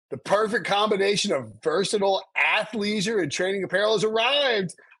The perfect combination of versatile athleisure and training apparel has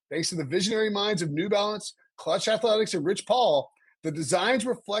arrived. Thanks to the visionary minds of New Balance, Clutch Athletics, and Rich Paul, the designs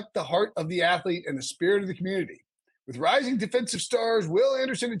reflect the heart of the athlete and the spirit of the community. With rising defensive stars Will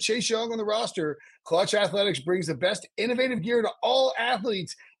Anderson and Chase Young on the roster, Clutch Athletics brings the best innovative gear to all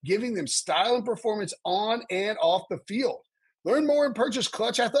athletes, giving them style and performance on and off the field. Learn more and purchase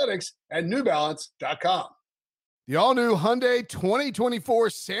Clutch Athletics at newbalance.com. The all-new Hyundai 2024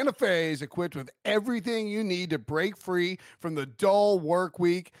 Santa Fe is equipped with everything you need to break free from the dull work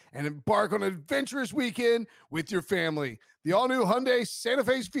week and embark on an adventurous weekend with your family. The all-new Hyundai Santa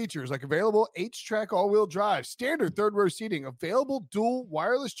Fe's features like available H-Track all-wheel drive, standard third-row seating, available dual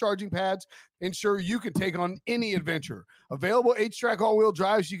wireless charging pads, ensure you can take on any adventure. Available H-Track all-wheel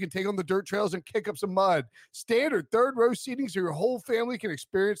drives you can take on the dirt trails and kick up some mud. Standard third-row seating so your whole family can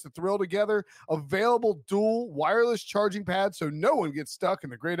experience the thrill together. Available dual wireless charging pads so no one gets stuck in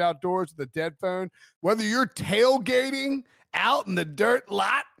the great outdoors with a dead phone. Whether you're tailgating out in the dirt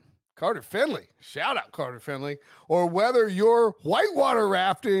lot, Carter Finley, shout out Carter Finley, or whether you're whitewater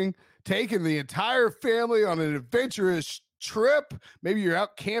rafting, taking the entire family on an adventurous trip, maybe you're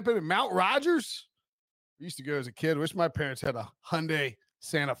out camping in Mount Rogers. I used to go as a kid. Wish my parents had a Hyundai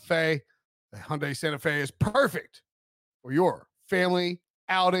Santa Fe. The Hyundai Santa Fe is perfect for your family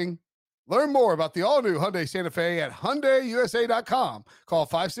outing. Learn more about the all-new Hyundai Santa Fe at HyundaiUSA.com. Call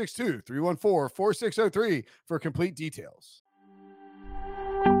 562-314-4603 for complete details.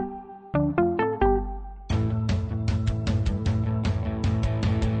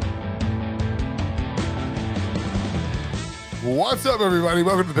 What's up, everybody?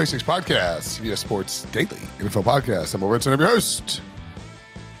 Welcome to the Pick Six Podcast, CBS Sports Daily NFL Podcast. I'm Will Ritson. I'm your host.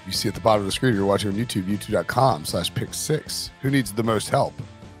 You see at the bottom of the screen, you're watching on YouTube, youtube.com/pick6. Who needs the most help?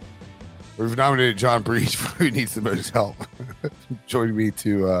 We've nominated John Breach for Who Needs the Most Help. Joining me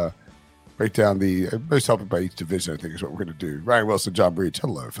to break down the most help by each division, I think is what we're going to do. Ryan Wilson, John Breach.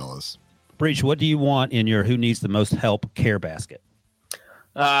 Hello, fellas. Breach, what do you want in your Who Needs the Most Help care basket?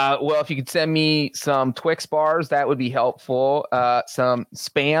 Well, if you could send me some Twix bars, that would be helpful. Some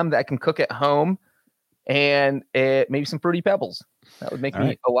Spam that I can cook at home, and maybe some Fruity Pebbles. That would make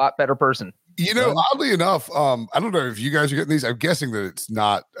me a lot better person. You know, oddly enough, I don't know if you guys are getting these. I'm guessing that it's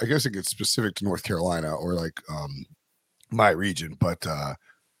not. I guess it's specific to North Carolina or like my region, but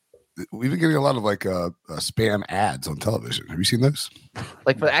we've been getting a lot of like Spam ads on television. Have you seen those?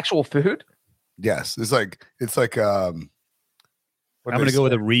 Like for the actual food? Yes, it's like I'm going to go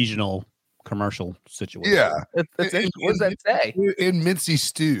with a regional commercial situation. Yeah. What does that say? In Mincy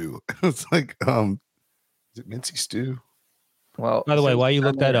Stew. It's like, is it Mincy Stew? Well, by the way, while you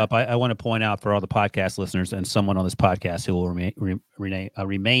look that up, I want to point out for all the podcast listeners and someone on this podcast who will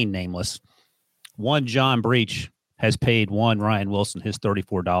remain nameless, one John Breach has paid one Ryan Wilson his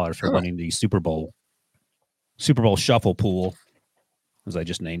 $34 for winning the Super Bowl Shuffle Pool, as I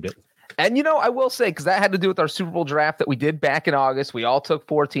just named it. And, you know, I will say, because that had to do with our Super Bowl draft that we did back in August. We all took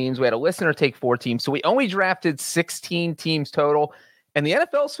 4 teams. We had a listener take 4 teams. So we only drafted 16 teams total. And the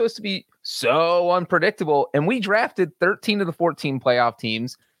NFL is supposed to be so unpredictable. And we drafted 13 of the 14 playoff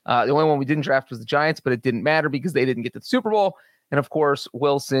teams. The only one we didn't draft was the Giants, but it didn't matter because they didn't get to the Super Bowl. And, of course,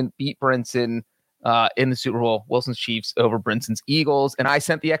 Wilson beat Brinson in the Super Bowl. Wilson's Chiefs over Brinson's Eagles. And I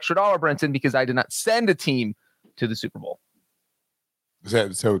sent the extra $1, Brinson, because I did not send a team to the Super Bowl. Is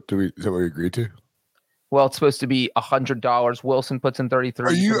that what we agreed to? Well, it's supposed to be $100. Wilson puts in 33.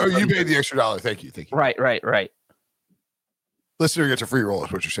 Are you paid the extra $1? Thank you. Right. Listener gets a free roll,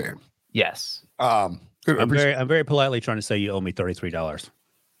 is what you're saying. Yes. I'm very politely trying to say you owe me $33.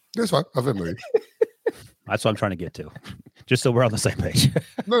 That's fine. I've been moving. That's what I'm trying to get to, just so we're on the same page.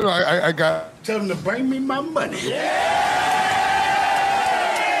 No, I got. Tell them to bring me my money. Yeah.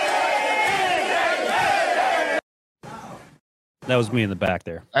 That was me in the back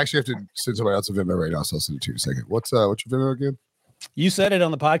there. I actually have to send somebody else a Venmo right now, so I'll send it to you in a second. What's your Venmo again? You said it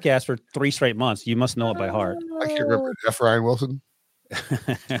on the podcast for 3 straight months. You must know it by heart. I can't remember. F. Ryan Wilson?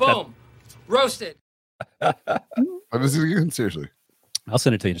 Boom. Roasted. What is it again? Seriously. I'll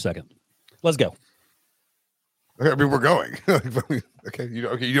send it to you in a second. Let's go. Okay, I mean, we're going. Okay, you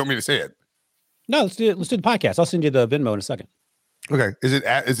don't want me to say it? No, let's do it. Let's do the podcast. I'll send you the Venmo in a second. Okay. Is it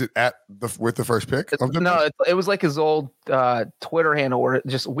at with the first pick? It was like his old Twitter handle where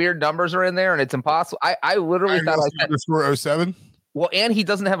just weird numbers are in there and it's impossible. I literally thought I said 07. Well, and he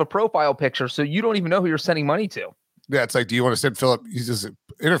doesn't have a profile picture, so you don't even know who you're sending money to. Yeah, it's like, do you want to send Philip? He's just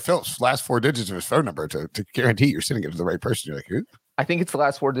enter Philip's last 4 digits of his phone number to guarantee you're sending it to the right person. You're like, who? I think it's the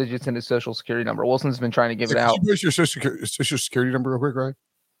last 4 digits in his social security number. Wilson's been trying to give it out. Can you post your social security number real quick, Ryan?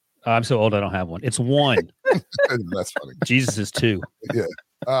 I'm so old I don't have one. It's 1. That's funny. Jesus is 2.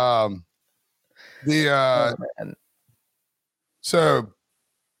 Yeah. So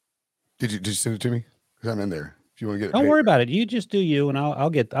did you send it to me? Because I'm in there. If you want to get it Don't paid. worry about it. You just do you, and I'll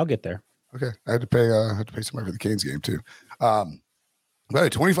get there. Okay. I had to pay somebody for the Canes game too.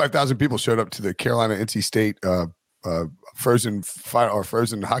 But 25,000 people showed up to the Carolina NC State frozen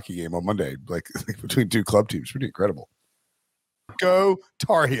hockey game on Monday, like between two club teams. Pretty incredible. Go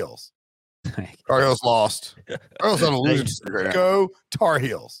Tar Heels. Tar Heels lost. Tar Heels on a losing streak right now. Go Tar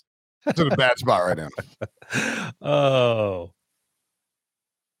Heels. It's in a bad spot right now. Oh.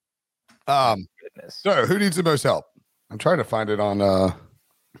 Goodness. So who needs the most help? I'm trying to find it on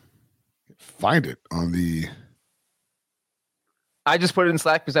the I just put it in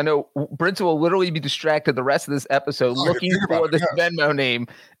Slack because I know Brinson will literally be distracted the rest of this episode looking for this Venmo name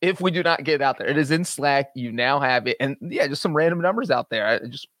if we do not get it out there. It is in Slack. You now have it. And yeah, just some random numbers out there.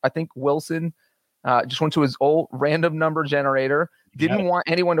 I think Wilson just went to his old random number generator. Didn't want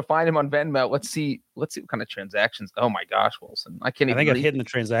anyone to find him on Venmo. Let's see what kind of transactions. Oh my gosh, Wilson. I think I've hidden the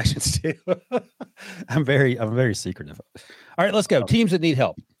transactions too. I'm very secretive. All right, let's go. Teams that need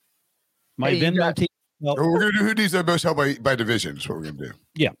help. My Venmo team. Well, we're going to do who needs the most help by division. Is what we're going to do.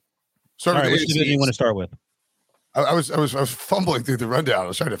 Yeah. Start All right, with which division you want to start with? I was fumbling through the rundown. I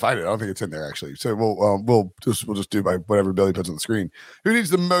was trying to find it. I don't think it's in there actually. So we'll just do by whatever Billy puts on the screen. Who needs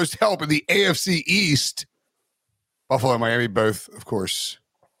the most help in the AFC East? Buffalo and Miami both, of course.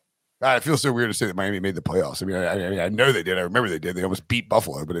 It feels so weird to say that Miami made the playoffs. I mean, I know they did. I remember they did. They almost beat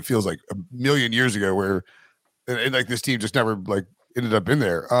Buffalo, but it feels like a million years ago where and like this team just never like ended up in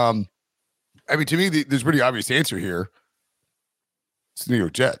there. I mean, to me, there's a pretty obvious answer here. It's the New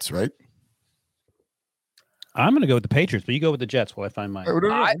York Jets, right? I'm going to go with the Patriots, but you go with the Jets while I find mine.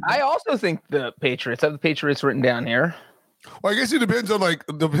 I also think the Patriots. I have the Patriots written down here. Well, I guess it depends on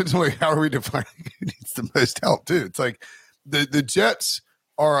how are we defining who needs the most help too. It's like the Jets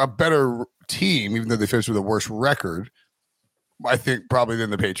are a better team, even though they finished with a worse record, I think, probably than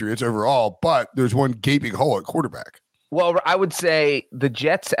the Patriots overall. But there's one gaping hole at quarterback. Well, I would say the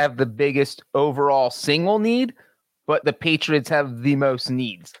Jets have the biggest overall single need, but the Patriots have the most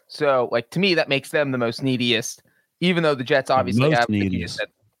needs. So, like, to me, that makes them the most neediest, even though the Jets obviously have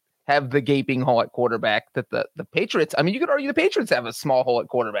the gaping hole at quarterback that the Patriots, I mean, you could argue the Patriots have a small hole at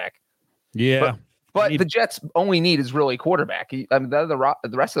quarterback. Yeah. But the Jets' only need is really quarterback. I mean, the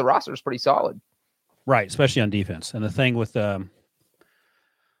rest of the roster is pretty solid. Right, especially on defense. And the thing with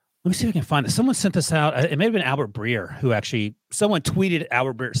let me see if I can find it. Someone sent this out. It may have been Albert Breer someone tweeted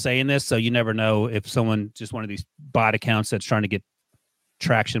Albert Breer saying this. So you never know if someone, just one of these bot accounts that's trying to get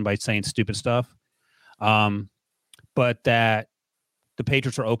traction by saying stupid stuff. But that the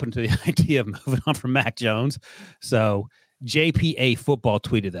Patriots are open to the idea of moving on from Mac Jones. So JPA Football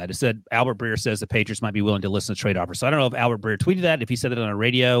tweeted that. It said Albert Breer says the Patriots might be willing to listen to trade offers. So I don't know if Albert Breer tweeted that, if he said it on a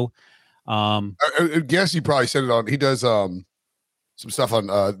radio. I guess he probably said it on. He does some stuff on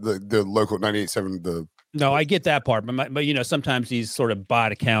the local 98.7. No, I get that part, but you know, sometimes these sort of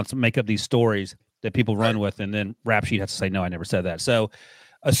bot accounts make up these stories that people run with, and then Rap Sheet has to say, no, I never said that. So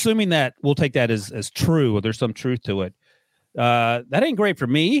assuming that we'll take that as true, or there's some truth to it, that ain't great for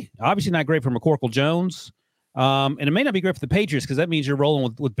me. Obviously not great for McCorkle Jones. And it may not be great for the Patriots, because that means you're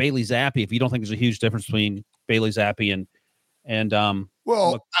rolling with Bailey Zappi if you don't think there's a huge difference between Bailey Zappi and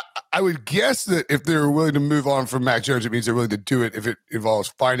well, I would guess that if they're willing to move on from Mac Jones, it means they're willing to do it if it involves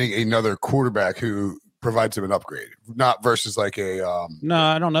finding another quarterback who provides them an upgrade, not versus like a no,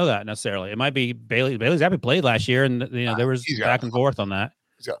 I don't know that necessarily. It might be Bailey Zappi played last year, and there was back and forth on that.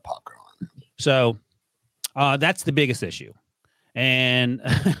 He's got a pop going on. So that's the biggest issue. And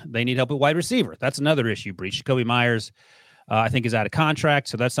they need help with wide receiver. That's another issue, Breach. Jakobi Meyers, I think, is out of contract,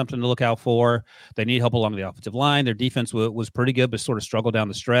 so that's something to look out for. They need help along the offensive line. Their defense was pretty good, but sort of struggled down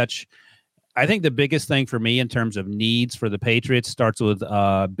the stretch. I think the biggest thing for me in terms of needs for the Patriots starts with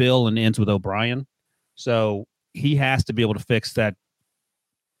Bill and ends with O'Brien. So he has to be able to fix that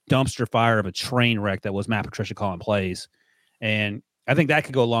dumpster fire of a train wreck that was Matt Patricia calling plays. And I think that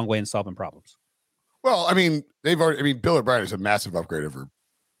could go a long way in solving problems. Well, I mean, Bill O'Brien is a massive upgrade over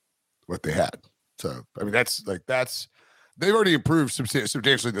what they had. So, I mean, they've already improved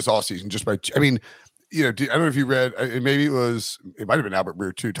substantially this offseason just by, I mean, you know, I don't know if you read, maybe it might have been Albert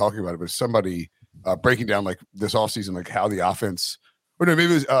Breer too talking about it, but somebody breaking down like this offseason, like how the offense, or no,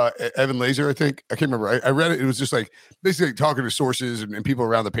 maybe it was Evan Laser, I think. I can't remember. I read it. It was just like basically talking to sources and people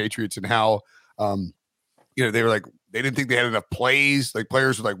around the Patriots and how, you know, they were like, they didn't think they had enough plays. Like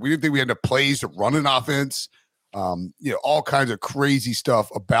players were like, we didn't think we had enough plays to run an offense. You know, all kinds of crazy stuff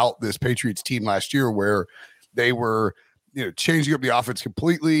about this Patriots team last year where they were changing up the offense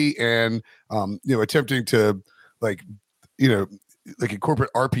completely and attempting to like incorporate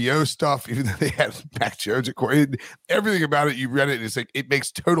RPO stuff, even though they had Mac Jones at quarterback. Everything about it, you read it, and it's like it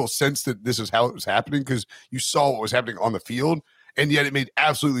makes total sense that this is how it was happening because you saw what was happening on the field, and yet it made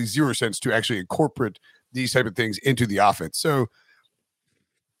absolutely zero sense to actually incorporate these type of things into the offense. So,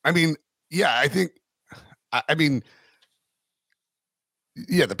 I mean, yeah, the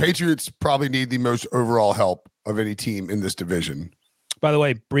Patriots probably need the most overall help of any team in this division. By the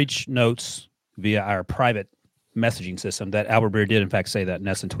way, Breach notes via our private messaging system that Albert Breer did in fact say that, and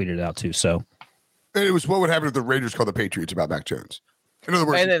Nesson tweeted it out too. So, and it was what would happen if the Raiders called the Patriots about Mac Jones. In other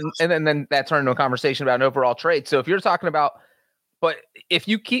words, and then that turned into a conversation about an overall trade. So if you're talking about, but if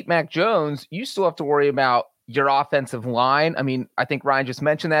you keep Mac Jones, you still have to worry about your offensive line. I mean, I think Ryan just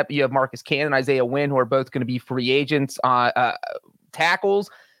mentioned that, but you have Marcus Cannon, Isaiah Wynn, who are both going to be free agents on tackles.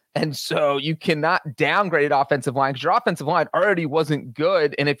 And so you cannot downgrade offensive line because your offensive line already wasn't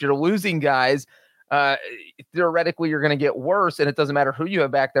good. And if you're losing guys, theoretically you're going to get worse, and it doesn't matter who you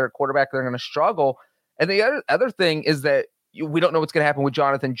have back there at quarterback, they're going to struggle. And the other thing is that we don't know what's going to happen with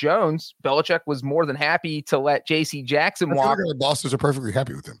Jonathan Jones. Belichick was more than happy to let J.C. Jackson walk. The bosses are perfectly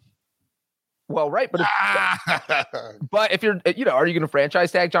happy with him. Well, right, but if you're, are you going to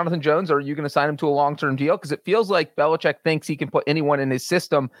franchise tag Jonathan Jones, or are you going to sign him to a long-term deal? Because it feels like Belichick thinks he can put anyone in his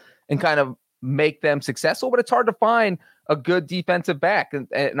system and kind of make them successful, but it's hard to find a good defensive back.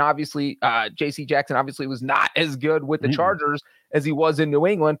 And obviously, J.C. Jackson obviously was not as good with the Chargers as he was in New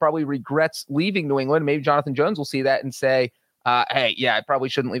England, probably regrets leaving New England. Maybe Jonathan Jones will see that and say, hey, yeah, I probably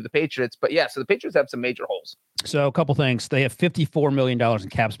shouldn't leave the Patriots. But yeah, so the Patriots have some major holes. So a couple things. They have $54 million in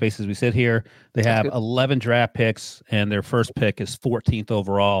cap space as we sit here. They have 11 draft picks, and their first pick is 14th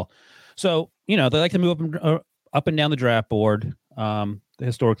overall. So, they like to move up and down the draft board.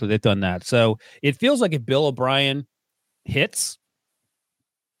 Historically, they've done that. So it feels like if Bill O'Brien hits,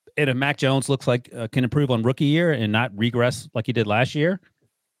 and if Mac Jones looks like can improve on rookie year and not regress like he did last year,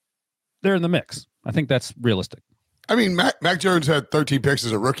 they're in the mix. I think that's realistic. I mean, Mac Jones had 13 picks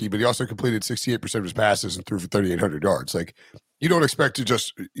as a rookie, but he also completed 68% of his passes and threw for 3,800 yards. Like, you don't expect to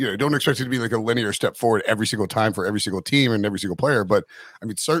just, don't expect it to be like a linear step forward every single time for every single team and every single player. But I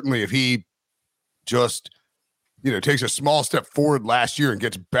mean, certainly if he just, takes a small step forward last year and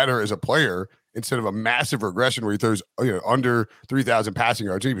gets better as a player instead of a massive regression where he throws, under 3,000 passing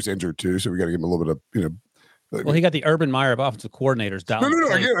yards. He was injured too, so we got to give him a little bit of, well, he got the Urban Meyer of offensive coordinators down.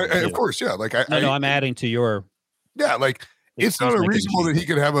 No, of course, yeah. Like I'm adding to your. Yeah, like it's not unreasonable that he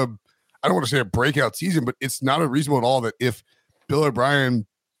could have I don't want to say a breakout season, but it's not unreasonable at all that if Bill O'Brien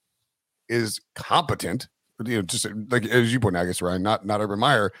is competent, just like as you point out, I guess, Ryan, not Urban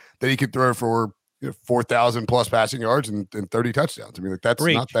Meyer, that he could throw for 4,000 plus passing yards and 30 touchdowns. I mean, like that's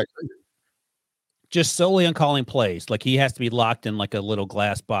not that crazy. Just solely on calling plays, like he has to be locked in like a little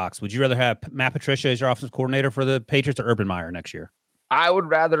glass box. Would you rather have Matt Patricia as your offensive coordinator for the Patriots or Urban Meyer next year? I would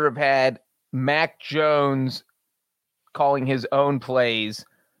rather have had Mac Jones calling his own plays,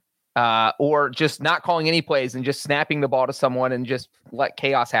 or just not calling any plays and just snapping the ball to someone and just let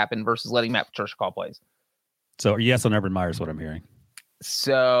chaos happen versus letting Matt Patricia call plays. So yes on Urban Meyer is what I'm hearing.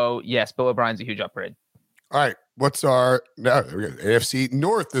 So yes, Bill O'Brien's a huge upgrade. All right, what's our AFC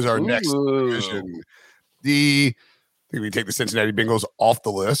North is our next division. I think we take the Cincinnati Bengals off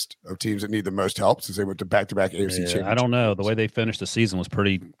the list of teams that need the most help since they went to back-to-back AFC championships. I don't know. The way they finished the season was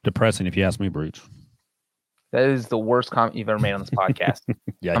pretty depressing, if you ask me, Breach. That is the worst comment you've ever made on this podcast.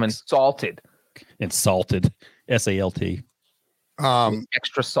 I'm insulted. Insulted. SALT.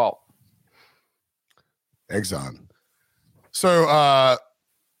 Extra salt. Exxon. So,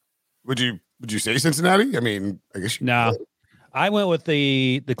 would you say Cincinnati? I mean, I guess no. I went with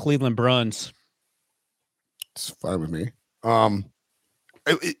the Cleveland Bruins. It's fine with me.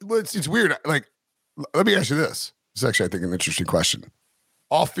 It's weird. Like, let me ask you this. It's actually, I think, an interesting question.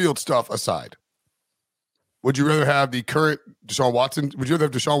 Off-field stuff aside, would you rather have the current Deshaun Watson? Would you rather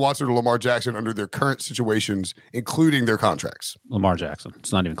have Deshaun Watson or Lamar Jackson under their current situations, including their contracts? Lamar Jackson.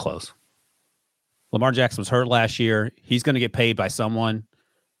 It's not even close. Lamar Jackson was hurt last year. He's going to get paid by someone.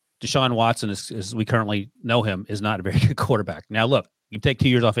 Deshaun Watson, as we currently know him, is not a very good quarterback. Now, look, you take 2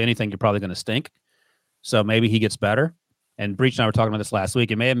 years off anything, you're probably going to stink. So maybe he gets better. And Breach and I were talking about this last week.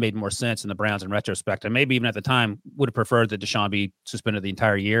 It may have made more sense in the Browns in retrospect. And maybe even at the time would have preferred that Deshaun be suspended the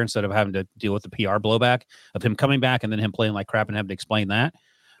entire year instead of having to deal with the PR blowback of him coming back and then him playing like crap and having to explain that.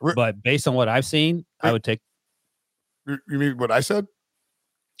 But based on what I've seen, I would take. You mean what I said?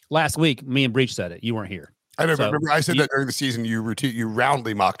 Last week, me and Breach said it. You weren't here. I don't remember. I said that during the season. You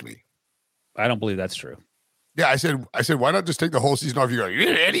roundly mocked me. I don't believe that's true. Yeah, I said, why not just take the whole season off? You go,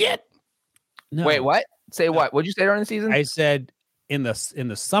 you're an idiot. No. Wait, what? Say what? What'd you say during the season? I said in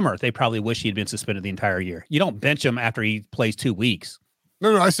the summer they probably wish he had been suspended the entire year. You don't bench him after he plays 2 weeks.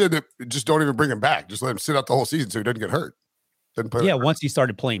 No, I said that just don't even bring him back. Just let him sit out the whole season so he doesn't get hurt. Yeah, once he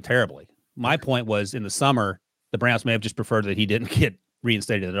started playing terribly. My point was in the summer, the Browns may have just preferred that he didn't get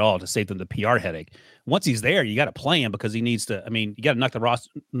reinstated at all to save them the PR headache. Once he's there, you got to play him because he needs to. I mean, you got to knock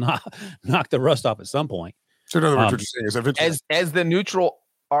the rust off at some point. So in other words, what you're saying is as the neutral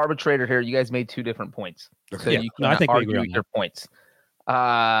arbitrator here, you guys made 2 different points. Okay. So Yeah. you No, I can think we argue agree on your points.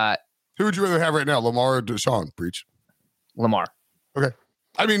 who would you rather have right now, Lamar or Deshaun? Breach. Lamar. Okay.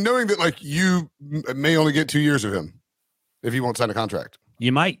 I mean, knowing that like you may only get 2 years of him if he won't sign a contract.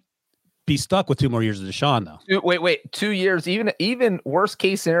 You might be stuck with 2 more years of Deshaun, though. Wait, 2 years. Even worst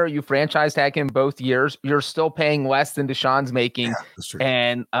case scenario, you franchise tag him both years. You're still paying less than Deshaun's making, Yeah, that's true.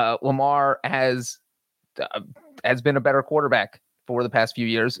 and Lamar has been a better quarterback for the past few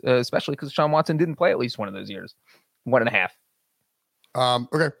years, especially because Deshaun Watson didn't play at least one of those years, 1.5.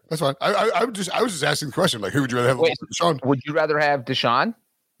 Okay, that's fine. I was just asking the question, like, who would you rather have, Wait, Lamar or Deshaun? Would you rather have Deshaun?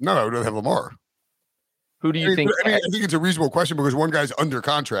 No, I would rather have Lamar. Who do you think? I think it's a reasonable question because one guy's under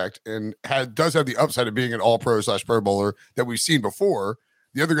contract and does have the upside of being an All-Pro/Pro Bowler that we've seen before.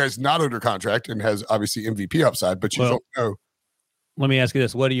 The other guy's not under contract and has obviously MVP upside, but you don't know. Let me ask you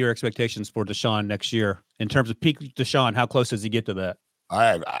this: what are your expectations for Deshaun next year in terms of peak Deshaun? How close does he get to that?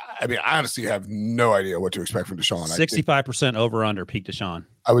 I mean, I honestly have no idea what to expect from Deshaun. 65% over under peak Deshaun.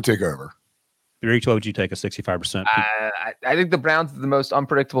 I would take over. What would you take a 65%? I think the Browns are the most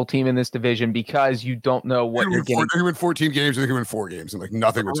unpredictable team in this division because you don't know what you're getting. They win 14 games. They can win 4 games, and like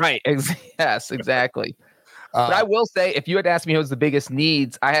nothing. Right? Yes, exactly. But I will say, if you had asked me who was the biggest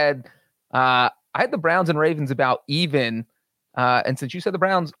needs, I had the Browns and Ravens about even. And since you said the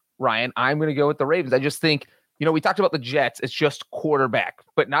Browns, Ryan, I'm going to go with the Ravens. I just think, we talked about the Jets. It's just quarterback.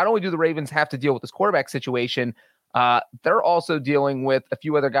 But not only do the Ravens have to deal with this quarterback situation, they're also dealing with a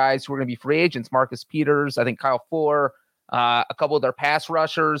few other guys who are going to be free agents. Marcus Peters, I think Kyle Fuller, a couple of their pass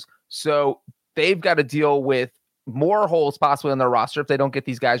rushers. So they've got to deal with more holes possibly on their roster if they don't get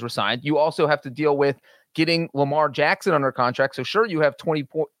these guys resigned. You also have to deal with getting Lamar Jackson under contract. So sure, you have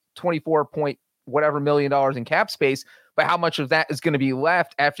 24 point whatever $1 million in cap space, but how much of that is going to be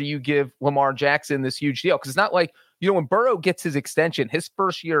left after you give Lamar Jackson this huge deal? Because it's not like, when Burrow gets his extension, his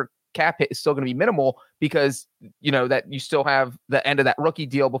first year cap hit is still going to be minimal because, that you still have the end of that rookie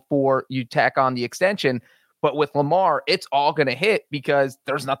deal before you tack on the extension. But with Lamar, it's all going to hit because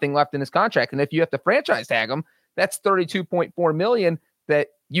there's nothing left in his contract. And if you have to franchise tag him, that's $32.4 million that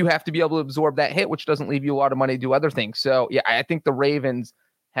you have to be able to absorb that hit, which doesn't leave you a lot of money to do other things. So yeah, I think the Ravens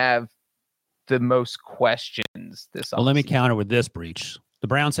have the most questions this Well, let me offseason. counter with this breach. The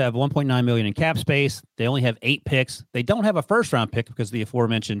Browns have $1.9 million in cap space. They only have 8 picks. They don't have a first-round pick because of the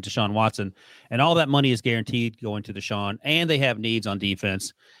aforementioned Deshaun Watson, and all that money is guaranteed going to Deshaun. And they have needs on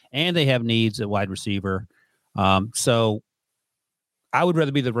defense, and they have needs at wide receiver. So I would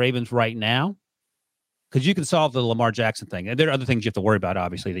rather be the Ravens right now because you can solve the Lamar Jackson thing. And there are other things you have to worry about,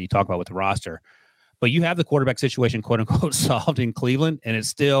 obviously, that you talk about with the roster. But you have the quarterback situation, quote unquote, solved in Cleveland, and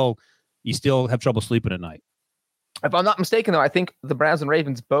you still have trouble sleeping at night. If I'm not mistaken, though, I think the Browns and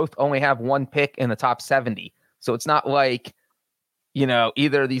Ravens both only have 1 pick in the top 70. So it's not like,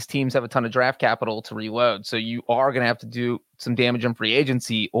 either of these teams have a ton of draft capital to reload. So you are going to have to do some damage in free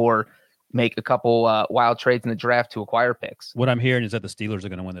agency or make a couple wild trades in the draft to acquire picks. What I'm hearing is that the Steelers are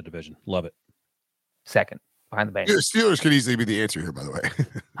going to win the division. Love it. Second, behind the Bengals. Yeah, Steelers could easily be the answer here, by the way.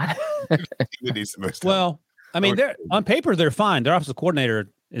 It needs the most. Well, I mean, they're on paper, they're fine. Their offensive coordinator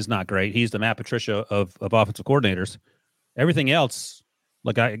is not great. He's the Matt Patricia of offensive coordinators. Everything else,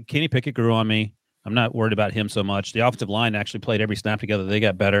 like Kenny Pickett grew on me. I'm not worried about him so much. The offensive line actually played every snap together. They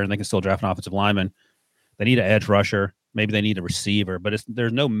got better, and they can still draft an offensive lineman. They need an edge rusher. Maybe they need a receiver, but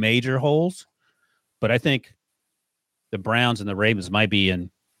there's no major holes. But I think the Browns and the Ravens might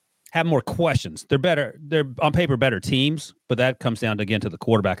have more questions. They're better. They're on paper better teams, but that comes down to, again, to the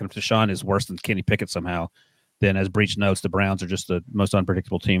quarterback. And if Deshaun is worse than Kenny Pickett somehow, then as Breach notes, the Browns are just the most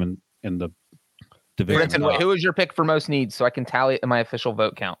unpredictable team in the division. Brenton, who is your pick for most needs so I can tally it in my official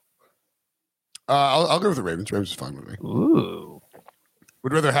vote count? I'll go with the Ravens. Ravens is fine with me. Ooh.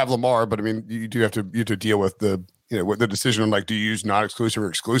 Would rather have Lamar, but I mean, you have to deal with the decision on like, do you use non-exclusive or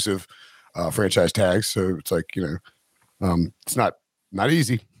exclusive franchise tags? So it's like, it's not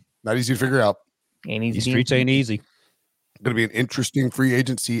easy. Not easy to figure out. Ain't easy. These streets ain't easy. Going to be an interesting free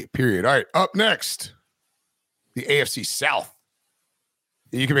agency period. All right, up next, the AFC South.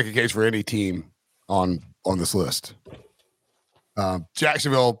 You can make a case for any team on this list.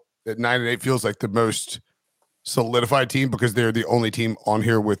 Jacksonville at 9-8 feels like the most solidified team because they're the only team on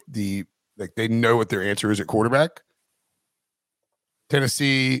here with the like they know what their answer is at quarterback.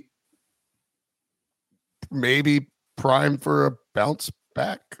 Tennessee maybe prime for a bounce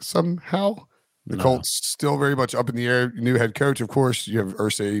back somehow. The Colts still very much up in the air. New head coach, of course. You have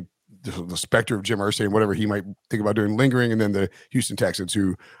Irsay, the specter of Jim Irsay and whatever he might think about doing lingering, and then the Houston Texans,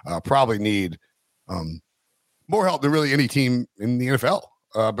 who probably need more help than really any team in the NFL,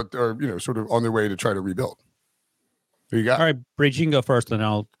 but are sort of on their way to try to rebuild. Who you got? All right, Breach, you can go first, and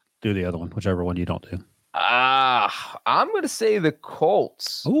I'll do the other one, whichever one you don't do. I'm going to say the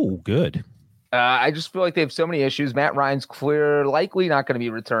Colts. Oh, good. I just feel like they have so many issues. Matt Ryan's likely not going to be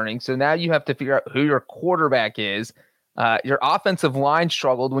returning. So now you have to figure out who your quarterback is. Your offensive line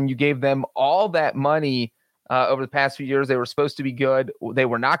struggled when you gave them all that money over the past few years. They were supposed to be good. They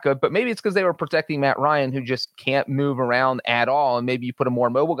were not good, but maybe it's because they were protecting Matt Ryan, who just can't move around at all. And maybe you put a more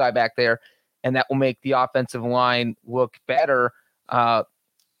mobile guy back there, and that will make the offensive line look better.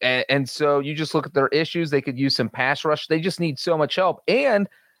 And so you just look at their issues. They could use some pass rush. They just need so much help. And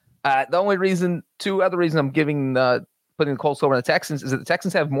two other reasons I'm putting the Colts over on the Texans is that the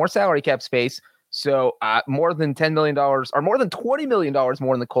Texans have more salary cap space. So more than $10 million or more than $20 million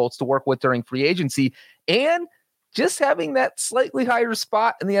more than the Colts to work with during free agency. And just having that slightly higher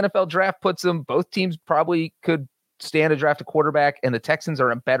spot in the NFL draft puts them, both teams probably could stand to draft a quarterback, and the Texans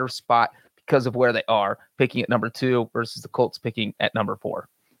are in a better spot because of where they are, picking at number 2 versus the Colts picking at number 4.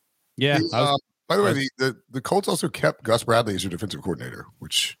 Yeah. By the way, the Colts also kept Gus Bradley as their defensive coordinator,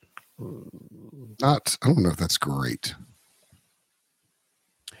 which I don't know if that's great.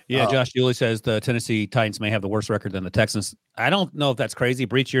 Yeah, Josh Dooley says the Tennessee Titans may have the worse record than the Texans. I don't know if that's crazy.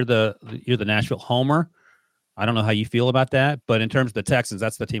 Breach, you're the Nashville homer. I don't know how you feel about that, but in terms of the Texans,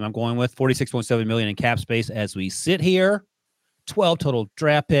 that's the team I'm going with. $46.7 million in cap space as we sit here. 12 total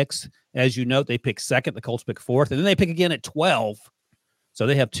draft picks. As you note, they pick second. The Colts pick fourth, and then they pick again at 12. So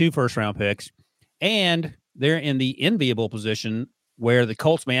they have 2 first-round picks, and they're in the enviable position where the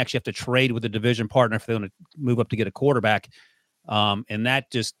Colts may actually have to trade with a division partner if they want to move up to get a quarterback. And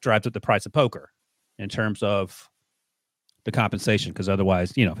that just drives up the price of poker in terms of the compensation, because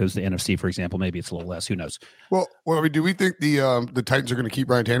otherwise, if it was the NFC, for example, maybe it's a little less. Who knows? Well, do we think the Titans are going to keep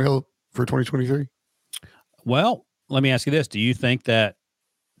Ryan Tannehill for 2023? Well, let me ask you this. Do you think that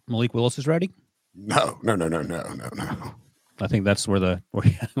Malik Willis is ready? No. I think that's where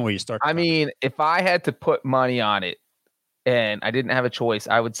you start. I mean, if I had to put money on it and I didn't have a choice,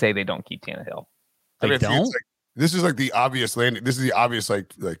 I would say they don't keep Tannehill. They don't? This is like the obvious landing. This is the obvious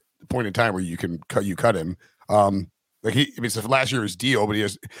like point in time where you can cut him. It's the last year's deal, but he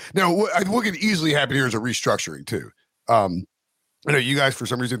has now. What could easily happen here is a restructuring too. I know you guys for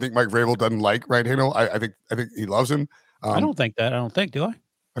some reason think Mike Vrabel doesn't like Ryan Tannehill. I think he loves him. I don't think that. Do I?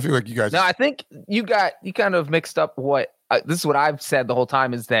 I feel like you guys. No, I think you kind of mixed up what this is what I've said the whole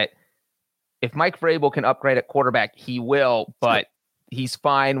time is that if Mike Vrabel can upgrade at quarterback, he will, but he's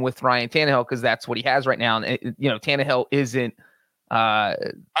fine with Ryan Tannehill because that's what he has right now. And Tannehill isn't. I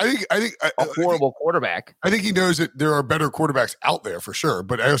think a horrible quarterback. I think he knows that there are better quarterbacks out there for sure,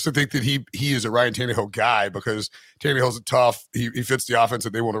 but I also think that he is a Ryan Tannehill guy because Tannehill's tough. He fits the offense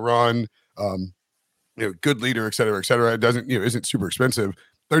that they want to run. Good leader, et cetera, et cetera. It doesn't isn't super expensive.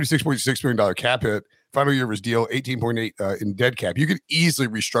 $36.6 million cap hit. Final year of his deal, 18.8 in dead cap. You could easily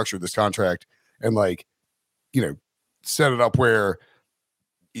restructure this contract and set it up where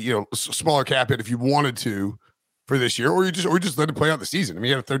smaller cap hit if you wanted to for this year, or just let it play out the season. I mean,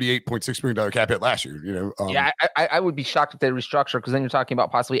 he had a $38.6 million cap hit last year. I would be shocked if they restructure because then you're talking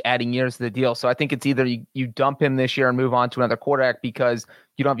about possibly adding years to the deal. So I think it's either you dump him this year and move on to another quarterback because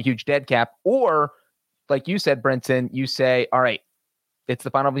you don't have a huge dead cap, or like you said, Brinson, you say, all right, it's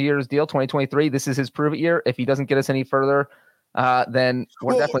the final year's deal, 2023. This is his prove it year. If he doesn't get us any further, then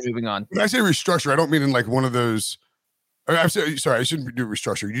we're definitely moving on. When I say restructure, I don't mean in like one of those. I'm sorry, I shouldn't do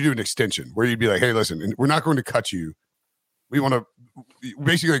restructure. You do an extension where you'd be like, hey, listen, we're not going to cut you. We want to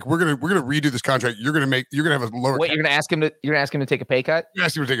basically we're gonna redo this contract. You're gonna have a lower. Wait, you're gonna ask him to take a pay cut? You're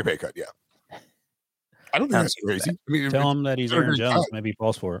asking him to take a pay cut, yeah. I don't think that's crazy. I mean, tell him that he's Aaron Jones. Maybe he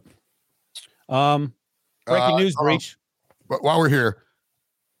falls for it. Breaking news, Breach. But while we're here,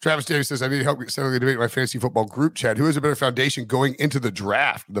 Travis Davis says, I need help settling the debate in my fantasy football group chat. Who has a better foundation going into the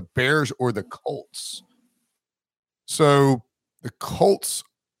draft, the Bears or the Colts? So the Colts,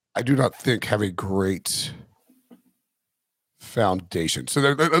 I do not think have a great foundation. So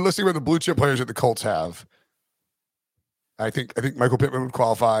let's see what the blue chip players that the Colts have. I think Michael Pittman would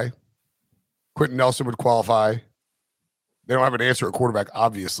qualify. Quentin Nelson would qualify. They don't have an answer at quarterback,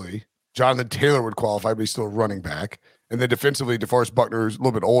 obviously. Jonathan Taylor would qualify, but he's still a running back. And then defensively, DeForest Buckner is a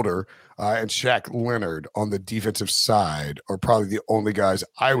little bit older, and Shaq Leonard on the defensive side are probably the only guys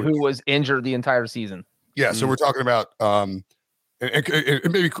I would. Who was injured the entire season. Yeah, so we're talking about and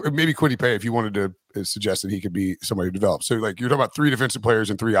maybe Kwity Paye if you wanted to suggest that he could be somebody who develops. So like you're talking about 3 defensive players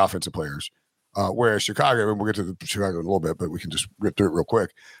and 3 offensive players, whereas Chicago, and we'll get to the Chicago in a little bit, but we can just rip through it real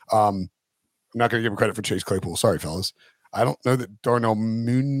quick. I'm not going to give him credit for Chase Claypool. Sorry, fellas. I don't know that Darnell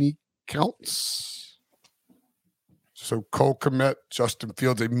Mooney counts. So Cole Kmet, Justin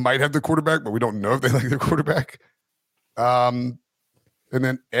Fields, they might have the quarterback, but we don't know if they like their quarterback. And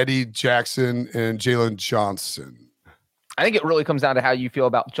then Eddie Jackson and Jalen Johnson. I think it really comes down to how you feel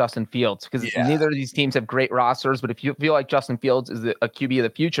about Justin Fields, because neither of these teams have great rosters. But if you feel like Justin Fields is a QB of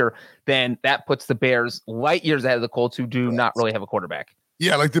the future, then that puts the Bears light years ahead of the Colts, who do not really have a quarterback.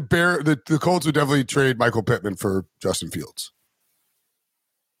 Yeah, like the Colts would definitely trade Michael Pittman for Justin Fields.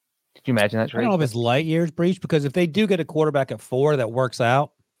 Could you imagine that I trade? don't know if it's light years, Breach, because if they do get a quarterback at 4 that works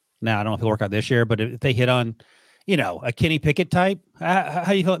out, now I don't know if it'll work out this year, but if they hit on, a Kenny Pickett type, how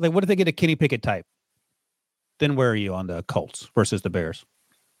do you feel? Like, what if they get a Kenny Pickett type? Then where are you on the Colts versus the Bears?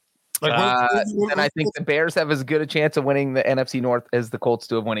 And I think the Bears have as good a chance of winning the NFC North as the Colts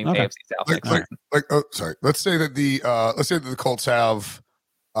do of winning the AFC South. Let's say that the Colts have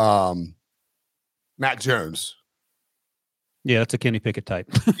Mac Jones. Yeah, that's a Kenny Pickett type.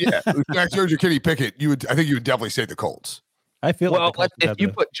 Yeah, Mac Jones or Kenny Pickett, I think you would definitely say the Colts. I feel if you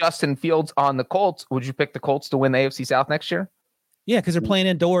put Justin Fields on the Colts, would you pick the Colts to win the AFC South next year? Yeah, because they're playing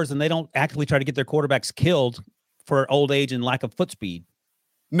indoors and they don't actively try to get their quarterbacks killed for old age and lack of foot speed.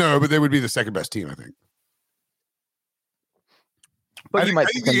 No, but they would be the second best team, I think. But I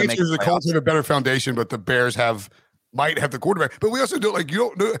think the answer is the Colts have a better foundation, but the Bears might have the quarterback. But we also don't you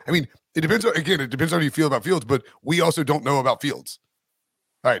don't know. I mean, it depends on how you feel about Fields, but we also don't know about Fields.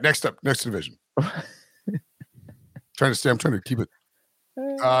 All right, next division. I'm trying to keep it.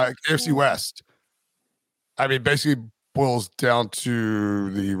 AFC West. I mean, basically boils down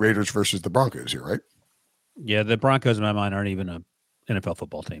to the Raiders versus the Broncos here, right? Yeah, the Broncos in my mind aren't even a NFL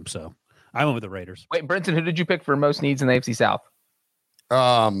football team, so I went with the Raiders. Wait, Brenton, who did you pick for most needs in the AFC South?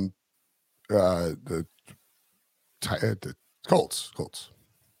 The Colts.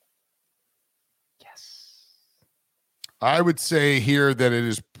 Yes. I would say here that it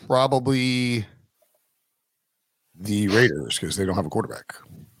is probably the Raiders because they don't have a quarterback.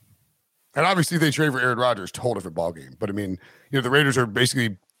 And obviously they trade for Aaron Rodgers, a whole different ballgame. But I mean, the Raiders are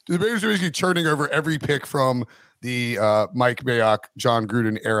basically churning over every pick from the Mike Mayock, John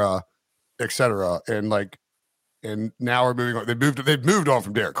Gruden era, etc. And now we're moving on. They've moved on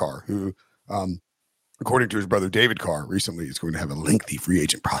from Derek Carr, who according to his brother David Carr, recently is going to have a lengthy free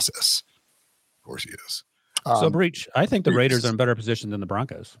agent process. Of course he is. So, Breach, I think the Raiders are in better position than the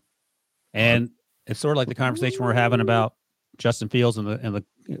Broncos. And it's sort of like the conversation we're having about Justin Fields and the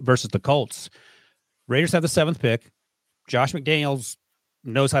versus the Colts. Raiders have the 7th pick. Josh McDaniels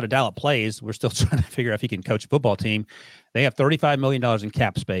knows how to dial up plays. We're still trying to figure out if he can coach a football team. They have $35 million in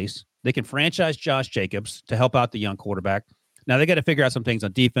cap space. They can franchise Josh Jacobs to help out the young quarterback. Now they got to figure out some things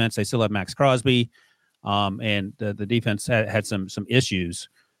on defense. They still have Max Crosby, and the defense had some issues.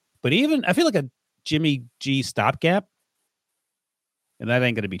 But even I feel like a Jimmy G stopgap, and that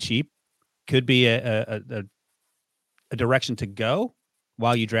ain't going to be cheap. Could be a direction to go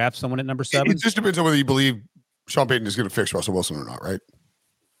while you draft someone at number 7. It just depends on whether you believe Sean Payton is going to fix Russell Wilson or not, right?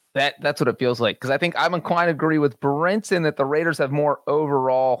 That's what it feels like. Because I think I'm inclined to agree with Brinson that the Raiders have more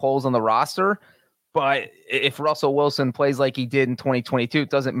overall holes on the roster. But if Russell Wilson plays like he did in 2022, it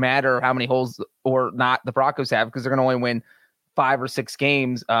doesn't matter how many holes or not the Broncos have because they're going to only win 5 or 6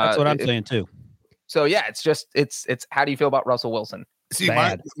 games. That's what I'm saying too. So yeah, it's how do you feel about Russell Wilson? See,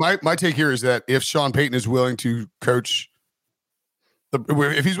 my take here is that if Sean Payton is willing to coach,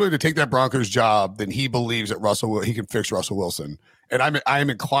 if he's willing to take that Broncos job, then he believes that he can fix Russell Wilson. And I'm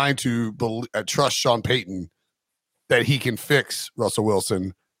inclined to trust Sean Payton that he can fix Russell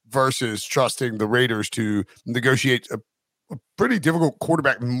Wilson versus trusting the Raiders to negotiate a pretty difficult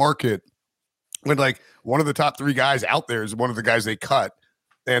quarterback market when one of the top 3 guys out there is one of the guys they cut.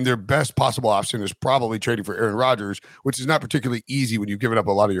 And their best possible option is probably trading for Aaron Rodgers, which is not particularly easy when you've given up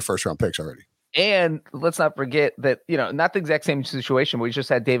a lot of your first round picks already. And let's not forget that, not the exact same situation, but we just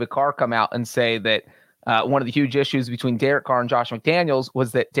had David Carr come out and say that one of the huge issues between Derek Carr and Josh McDaniels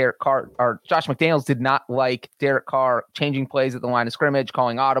was that Josh McDaniels did not like Derek Carr changing plays at the line of scrimmage,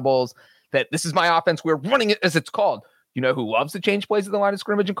 calling audibles, that this is my offense. We're running it as it's called. You know who loves to change plays at the line of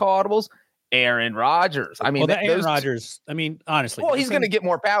scrimmage and call audibles? Aaron Rodgers. I mean, Aaron Rodgers. I mean, honestly, well, he's going to get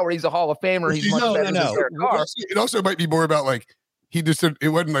more power. He's a Hall of Famer. He's much better than Derek Carr. It also might be more about he just it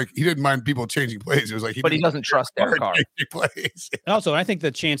wasn't like he didn't mind people changing plays. It was like he doesn't trust Derek Carr. Plays. Also, I think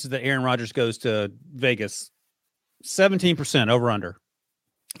the chances that Aaron Rodgers goes to Vegas, 17% over under.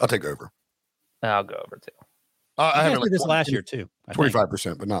 I'll take over. I'll go over too. I had this last year too.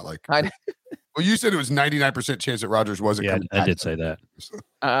 25%, but not like. Well, you said it was 99% chance that Rodgers wasn't. Yeah, I did say that.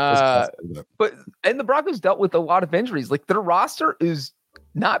 But the Broncos dealt with a lot of injuries. Like their roster is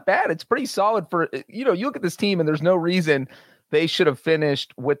not bad. It's pretty solid for you look at this team and there's no reason they should have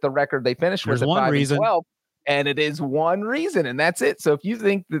finished with the record they finished with at 5-12, and it is one reason, and that's it. So if you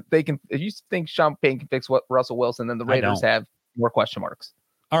think that if you think Sean Payton can fix what Russell Wilson, then the Raiders have more question marks.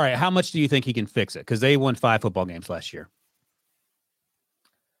 All right, how much do you think he can fix it? Because they won 5 football games last year.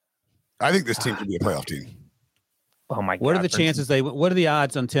 I think this team could be a playoff team. Oh my God! What are the chances what are the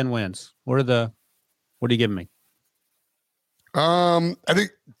odds on 10 wins? What are you giving me? I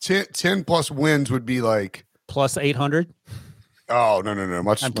think 10 plus wins would be like plus 800. Oh no!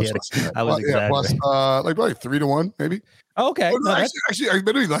 Much less. I was exaggerating. Plus, like probably 3-1, maybe. Okay, actually, I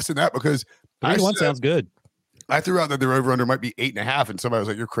better be less than that because 3-1 sounds good. I threw out that their over under might be 8.5, and somebody was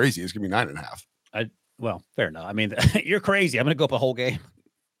like, "You're crazy. It's gonna be 9.5." Well, fair enough. I mean, you're crazy. I'm gonna go up a whole game.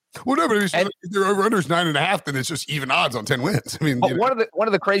 Well, no, but if their over under is 9.5, then it's just even odds on 10 wins. I mean, one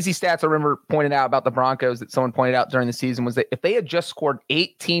of the crazy stats I remember pointing out about the Broncos that someone pointed out during the season was that if they had just scored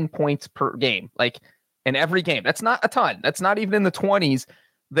 18 points per game, like in every game, that's not a ton. That's not even in the 20s.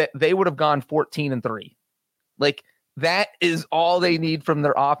 That they would have gone 14-3. Like that is all they need from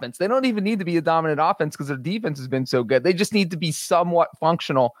their offense. They don't even need to be a dominant offense because their defense has been so good. They just need to be somewhat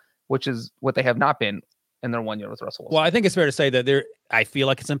functional, which is what they have not been in their 1 year with Russell Wilson. Well, I think it's fair to say that I feel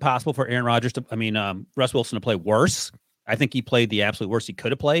like it's impossible for Aaron Rodgers Russ Wilson to play worse. I think he played the absolute worst he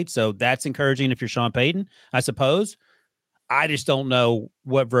could have played. So that's encouraging if you're Sean Payton, I suppose. I just don't know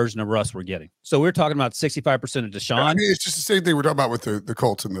what version of Russ we're getting. So we're talking about 65% of Deshaun. I mean, it's just the same thing we're talking about with the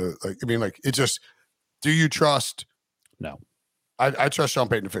Colts and it's just, do you trust? No. I trust Sean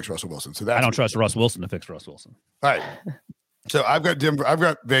Payton to fix Russell Wilson. So I don't trust Russ Wilson to fix Russ Wilson. All right. So I've got Denver. I've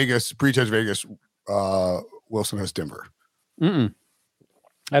got Vegas. Breach has Vegas. Wilson has Denver. I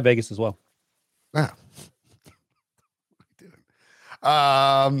have Vegas as well. Yeah.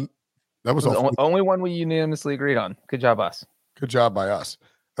 That was the only one we unanimously agreed on. Good job, us. Good job by us.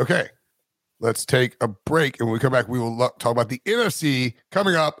 Okay. Let's take a break. And when we come back, we will talk about the NFC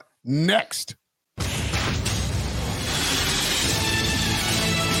coming up next.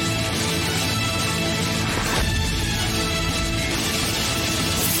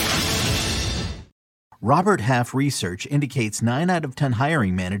 Robert Half research indicates 9 out of 10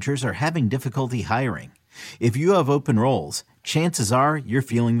 hiring managers are having difficulty hiring. If you have open roles, chances are you're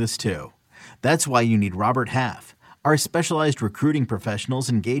feeling this too. That's why you need Robert Half. Our specialized recruiting professionals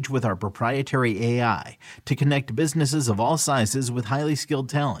engage with our proprietary AI to connect businesses of all sizes with highly skilled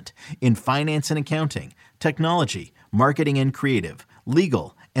talent in finance and accounting, technology, marketing and creative,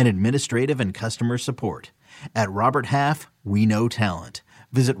 legal, and administrative and customer support. At Robert Half, we know talent.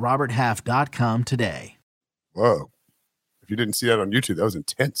 Visit roberthalf.com today. Whoa. If you didn't see that on YouTube, that was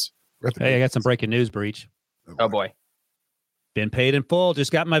intense. Hey, I got some breaking news, Breach. Oh, boy. Been paid in full.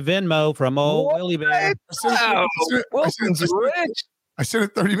 Just got my Venmo from old Willie Bear. Wilson's rich. I sent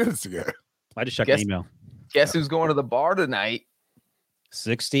it 30 minutes ago. I just checked the email. Guess who's going to the bar tonight?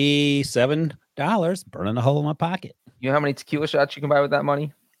 $67. Burning a hole in my pocket. You know how many tequila shots you can buy with that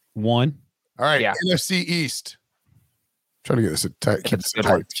money? 1. All right. Yeah. NFC East. Trying to get this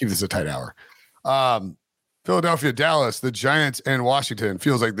keep this a tight hour. Philadelphia, Dallas, the Giants, and Washington.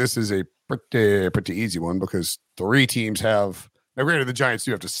 Feels like this is a pretty easy one because 3 teams have. Now, granted, the Giants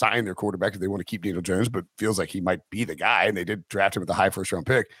do have to sign their quarterback if they want to keep Daniel Jones, but feels like he might be the guy, and they did draft him with a high first-round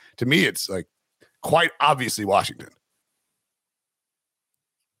pick. To me, it's like quite obviously Washington.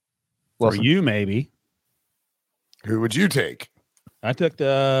 For you, maybe. Who would you take? I took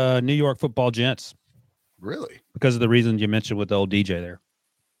the New York Football Gents. Really? Because of the reasons you mentioned with the old DJ there.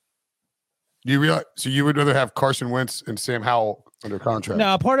 Do you realize? So you would rather have Carson Wentz and Sam Howell under contract?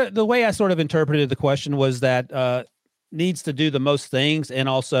 No, part of the way I sort of interpreted the question was that needs to do the most things and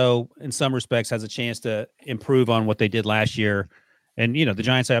also, in some respects, has a chance to improve on what they did last year. And, the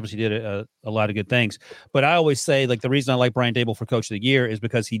Giants obviously did a lot of good things. But I always say, like, the reason I like Brian Daboll for Coach of the Year is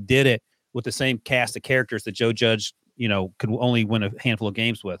because he did it with the same cast of characters that Joe Judge, could only win a handful of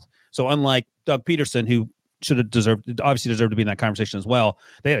games with. So unlike Doug Peterson, who obviously deserved to be in that conversation as well,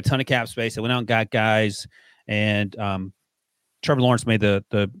 they had a ton of cap space. They went out and got guys, and Trevor Lawrence made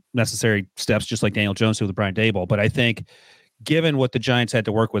the necessary steps, just like Daniel Jones did with Brian Daboll. But I think, given what the Giants had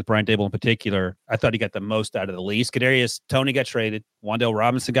to work with, Brian Daboll in particular, I thought he got the most out of the least. Kadarius Toney got traded. Wan'Dale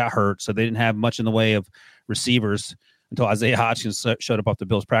Robinson got hurt, so they didn't have much in the way of receivers. until Isaiah Hodgins showed up off the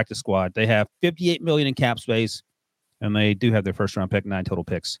Bills practice squad. They have $58 million in cap space, and they do have their first round pick, 9 total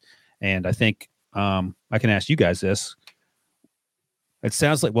picks. And I think I can ask you guys this. It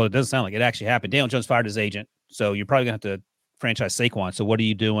sounds like, well, it doesn't sound like it actually happened. Daniel Jones fired his agent, so you're probably going to have to franchise Saquon. So what are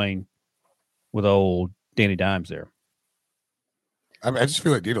you doing with old Danny Dimes there? I just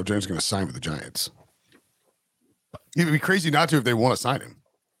feel like Daniel Jones is going to sign with the Giants. It would be crazy not to if they want to sign him.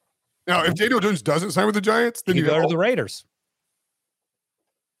 Now, if Daniel Jones doesn't sign with the Giants, then you go to the Raiders.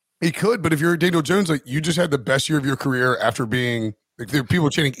 He could, but if you're Daniel Jones, like you just had the best year of your career after being like there are people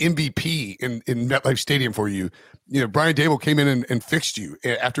chanting MVP in MetLife Stadium for you. You know, Brian Dable came in and fixed you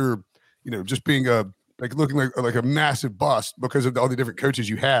after, just being looking like a massive bust because of all the different coaches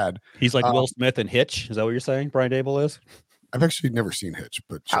you had. He's like Will Smith and Hitch. Is that what you're saying? Brian Dable is? I've actually never seen Hitch,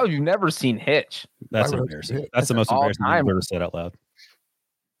 but how have you never seen Hitch? That's embarrassing. That's the most embarrassing thing I've ever said out loud.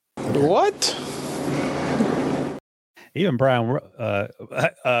 What? Even Brian,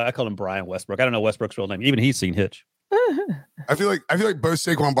 I call him Brian Westbrook. I don't know Westbrook's real name. Even he's seen Hitch. I feel like both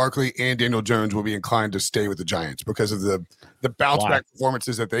Saquon Barkley and Daniel Jones will be inclined to stay with the Giants because of the bounce back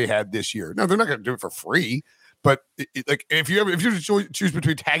performances that they had this year. No, they're not going to do it for free, but if you choose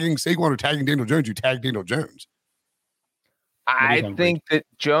between tagging Saquon or tagging Daniel Jones, you tag Daniel Jones. I think that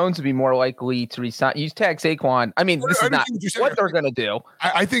Jones would be more likely to resign. You tag Saquon. I mean, this is not what they're going to do.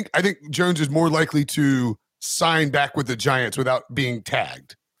 I think Jones is more likely to sign back with the Giants without being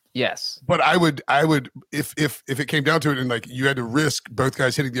tagged. Yes, but I would if it came down to it and like you had to risk both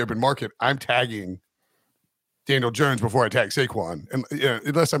guys hitting the open market, I'm tagging Daniel Jones before I tag Saquon, and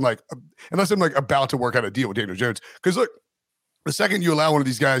unless I'm like about to work out a deal with Daniel Jones, because look, the second you allow one of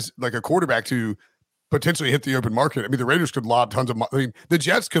these guys like a quarterback to potentially hit the open market, I mean the Raiders could lob tons of money. I mean the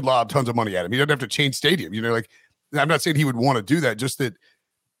Jets could lob tons of money at him. He doesn't have to change stadium. Like I'm not saying he would want to do that, just that.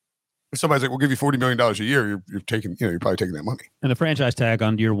 If somebody's like, we'll give you $40 million a year, you're taking, you're probably taking that money. And the franchise tag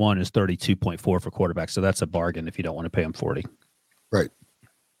on year one is 32.4 for quarterbacks. So that's a bargain if you don't want to pay him 40. Right.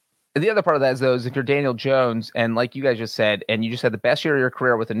 And the other part of that is if you're Daniel Jones and like you guys just said, and you just had the best year of your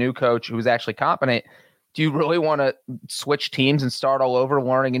career with a new coach who was actually competent, do you really want to switch teams and start all over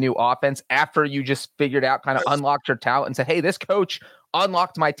learning a new offense after you just figured out, kind of unlocked your talent and said, hey, this coach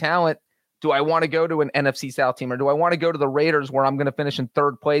unlocked my talent. Do I want to go to an NFC South team or do I want to go to the Raiders where I'm going to finish in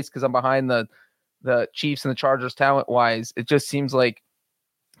third place because I'm behind the Chiefs and the Chargers talent wise? It just seems like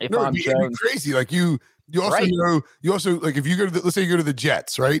if I'm it'd be crazy. Like you also like if you go to let's say you go to the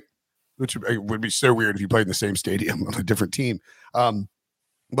Jets, right? Which would be so weird if you played in the same stadium on a different team.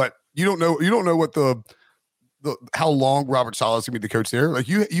 But you don't know what the how long Robert Saleh is going to be the coach there. Like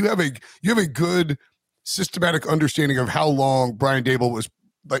you have a good systematic understanding of how long Brian Dable was.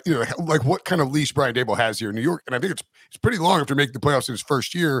 Like what kind of leash Brian Dable has here in New York. And I think it's pretty long after making the playoffs in his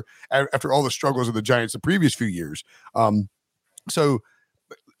first year after all the struggles of the Giants the previous few years. So,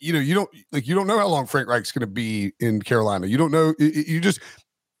 you don't know how long Frank Reich's going to be in Carolina. You don't know.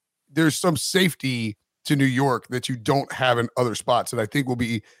 There's some safety to New York that you don't have in other spots that I think will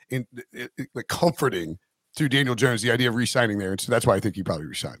be comforting to Daniel Jones, the idea of re-signing there. And so that's why I think he probably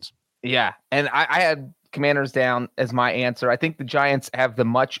resigns. Yeah. And I had Commanders down as my answer. I think the Giants have the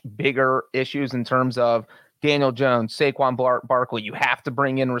much bigger issues in terms of Daniel Jones, Saquon Barkley. You have to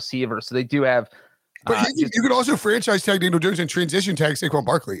bring in receivers. So they do have. But you could also franchise tag Daniel Jones and transition tag Saquon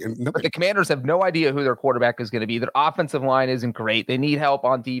Barkley. But the Commanders have no idea who their quarterback is going to be. Their offensive line isn't great. They need help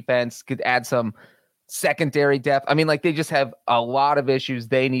on defense. Could add some secondary depth. I mean, like they just have a lot of issues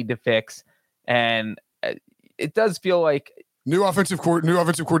they need to fix. And it does feel like new offensive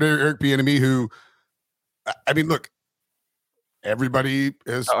coordinator Eric Bieniemy, who. I mean, look, everybody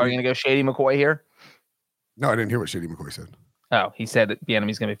is. Are you going to go Shady McCoy here? No, I didn't hear what Shady McCoy said. Oh, he said that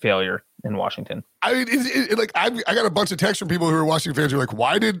Bieniemy's going to be a failure in Washington. I mean, I got a bunch of texts from people who are Washington fans who are like,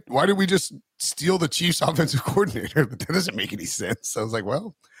 why did we just steal the Chiefs offensive coordinator? That doesn't make any sense. I was like,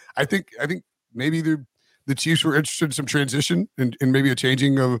 well, I think maybe the Chiefs were interested in some transition and maybe a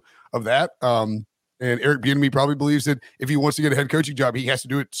changing of that. And Eric Bieniemy probably believes that if he wants to get a head coaching job, he has to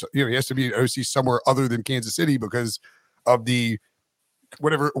do it. He has to be an OC somewhere other than Kansas City because of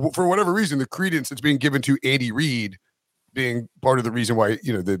for whatever reason, the credence that's being given to Andy Reid being part of the reason why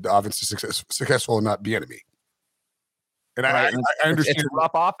the offense is successful and not Bieniemy. And I understand it's a rough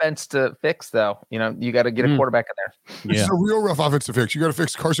offense to fix, though. You got to get a quarterback in there. It's a real rough offense to fix. You got to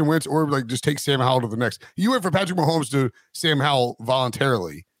fix Carson Wentz or just take Sam Howell to the next. You went from Patrick Mahomes to Sam Howell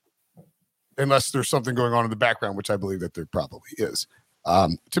voluntarily. Unless there's something going on in the background, which I believe that there probably is.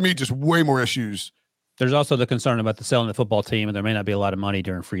 To me, just way more issues. There's also the concern about the selling the football team, and there may not be a lot of money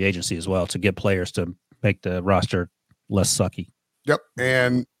during free agency as well to get players to make the roster less sucky. Yep,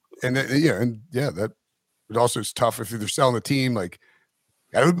 and that but also it's tough if they're selling the team. Like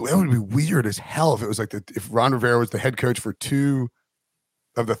that would be weird as hell if it was like if Ron Rivera was the head coach for 2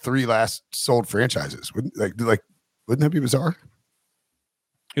 of the 3 last sold franchises. Wouldn't that be bizarre?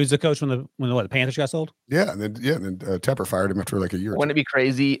 He was the coach when the Panthers got sold? Yeah, and then Tepper fired him after like a year. Wouldn't it be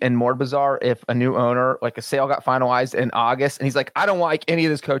crazy and more bizarre if a new owner, like a sale got finalized in August, and he's like, I don't like any of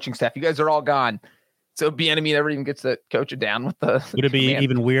this coaching staff. You guys are all gone. So Bieniemy never even gets to coach it down with the. Would it be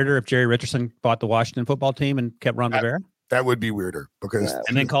even weirder if Jerry Richardson bought the Washington football team and kept Ron Rivera? That would be weirder because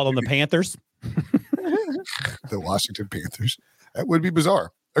and then called them the Panthers. The Washington Panthers. That would be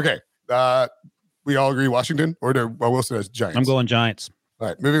bizarre. Okay, we all agree Washington, or Wilson has Giants. I'm going Giants. All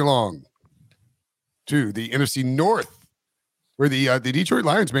right, moving along to the NFC North, where the Detroit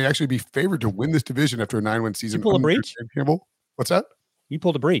Lions may actually be favored to win this division after a 9-win season. You pull a breach? What's that? You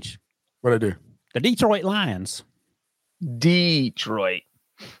pulled a breach. What'd I do? The Detroit Lions. Detroit.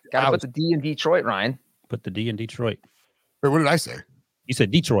 Got to put the D in Detroit, Ryan. Put the D in Detroit. Wait, what did I say? You said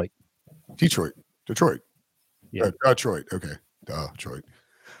Detroit. Detroit. Yeah. Detroit. Okay. Detroit.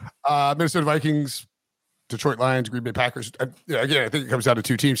 Minnesota Vikings, Detroit Lions, Green Bay Packers. Again, I think it comes down to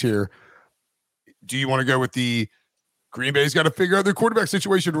 2 teams here. Do you want to go with the Green Bay's got to figure out their quarterback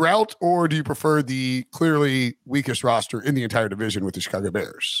situation route, or do you prefer the clearly weakest roster in the entire division with the Chicago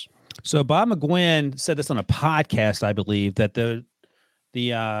Bears? So Bob McGuinn said this on a podcast, I believe, that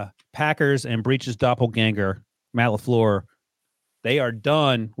the Packers and Breach's doppelganger, Matt LaFleur, they are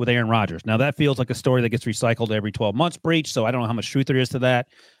done with Aaron Rodgers. Now, that feels like a story that gets recycled every 12 months, Breach, so I don't know how much truth there is to that,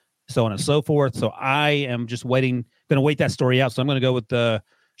 so on and so forth. So I am just going to wait that story out. So I'm going to go with the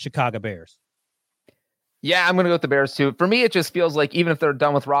Chicago Bears. Yeah, I'm going to go with the Bears too. For me, it just feels like even if they're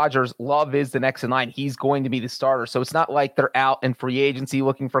done with Rodgers, Love is the next in line. He's going to be the starter. So it's not like they're out in free agency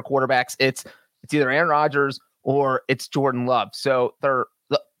looking for quarterbacks. It's either Aaron Rodgers or it's Jordan Love. So they have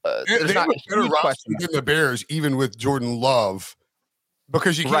a better roster than the Bears, even with Jordan Love,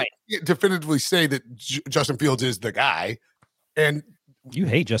 because you can't definitively say that Justin Fields is the guy. And you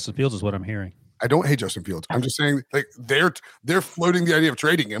hate Justin Fields is what I'm hearing. I don't hate Justin Fields. I'm just saying like they're floating the idea of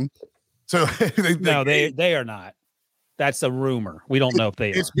trading him. So they are not. That's a rumor. We don't know if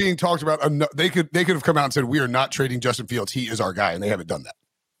they are. It's being talked about. They could have come out and said, we are not trading Justin Fields. He is our guy. And they haven't done that.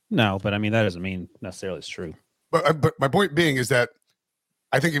 No, but I mean, that doesn't mean necessarily it's true. But my point being is that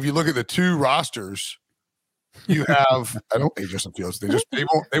I think if you look at the 2 rosters, you have, I don't hate Justin Fields. They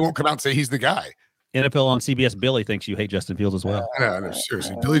won't come out and say he's the guy. NFL on CBS Billy thinks you hate Justin Fields as well. No,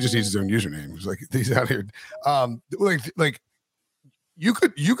 seriously. Billy just needs his own username. He's like, he's out here. You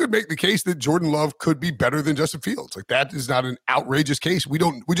could make the case that Jordan Love could be better than Justin Fields. Like that is not an outrageous case. We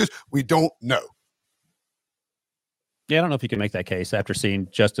don't know. Yeah, I don't know if you can make that case after seeing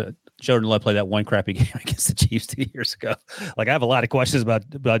Jordan Love play that one crappy game against the Chiefs 2 years ago. Like I have a lot of questions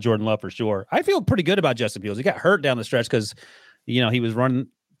about Jordan Love for sure. I feel pretty good about Justin Fields. He got hurt down the stretch because he was running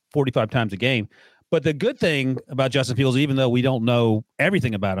 45 times a game. But the good thing about Justin Fields, even though we don't know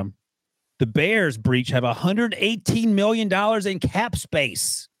everything about him, the Bears Breach have $118 million in cap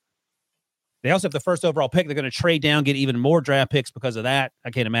space. They also have the first overall pick. They're going to trade down, get even more draft picks because of that. I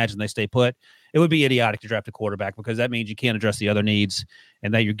can't imagine they stay put. It would be idiotic to draft a quarterback because that means you can't address the other needs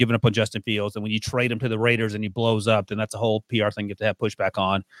and that you're giving up on Justin Fields. And when you trade him to the Raiders and he blows up, then that's a whole PR thing you have to have pushback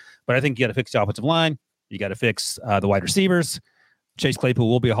on. But I think you got to fix the offensive line. You got to fix the wide receivers. Chase Claypool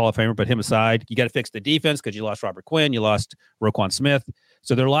will be a Hall of Famer, but him aside, you got to fix the defense because you lost Robert Quinn, you lost Roquan Smith.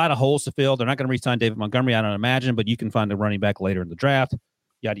 So there are a lot of holes to fill. They're not going to re-sign David Montgomery, I don't imagine, but you can find a running back later in the draft.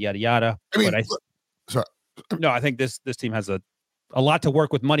 Yada yada yada. I think this team has a lot to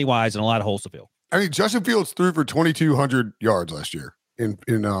work with money wise and a lot of holes to fill. I mean, Justin Fields threw for 2,200 yards last year in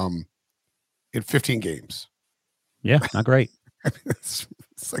 15 games. Yeah, not great. It's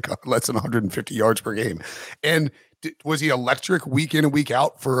like less than 150 yards per game. And was he electric week in and week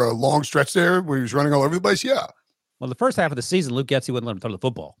out for a long stretch there where he was running all over the place? Yeah. Well, the first half of the season, Luke Getsy wouldn't let him throw the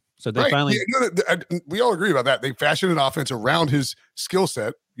football. So they finally... we all agree about that. They fashioned an offense around his skill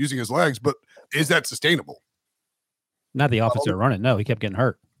set using his legs, but is that sustainable? Not the offense they're running. No, he kept getting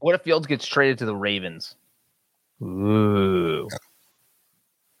hurt. What if Fields gets traded to the Ravens? Ooh. Yeah.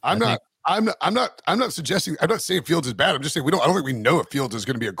 I'm not suggesting. I'm not saying Fields is bad. I'm just saying I don't think we know if Fields is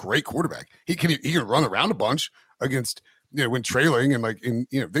going to be a great quarterback. He can run around a bunch against when trailing and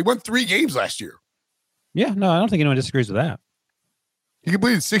they won 3 games last year. Yeah, no, I don't think anyone disagrees with that. He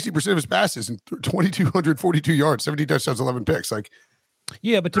completed 60% of his passes and 2,242 yards, 17 touchdowns, 11 picks.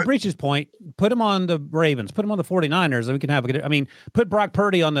 Yeah, but to Breach's point, put him on the Ravens, put him on the 49ers, and we can have a good. I mean, put Brock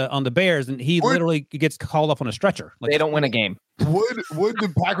Purdy on the Bears, and he literally gets called off on a stretcher. They don't win a game. Would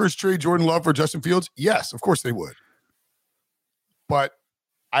the Packers trade Jordan Love for Justin Fields? Yes, of course they would. But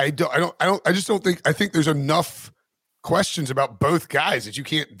I think there's enough questions about both guys that you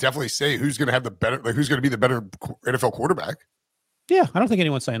can't definitely say who's going to have the better, like who's going to be the better NFL quarterback. Yeah, I don't think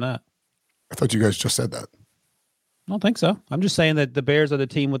anyone's saying that. I thought you guys just said that. I don't think so. I'm just saying that the Bears are the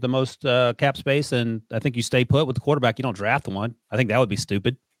team with the most cap space, and I think you stay put with the quarterback. You don't draft one. I think that would be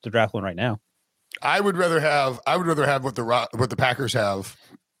stupid to draft one right now. I would rather have what the Packers have.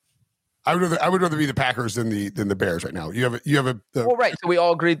 I would rather be the Packers than the Bears right now. You have a well, right. So we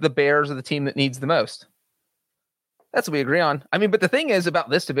all agree the Bears are the team that needs the most. That's what we agree on. I mean, but the thing is about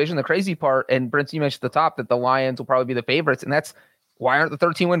this division, the crazy part, and Brent, you mentioned at the top that the Lions will probably be the favorites, and that's why aren't the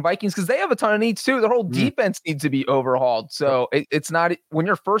 13-win Vikings? Because they have a ton of needs too. Their whole defense needs to be overhauled. So it's not when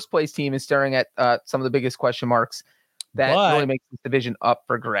your first place team is staring at some of the biggest question marks. That really makes this division up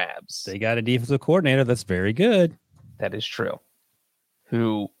for grabs. They got a defensive coordinator that's very good. That is true.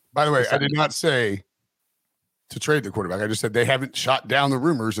 Who, by the way, I did not say to trade the quarterback. I just said they haven't shot down the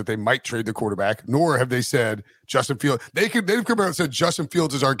rumors that they might trade the quarterback, nor have they said Justin Fields. They've come out and said Justin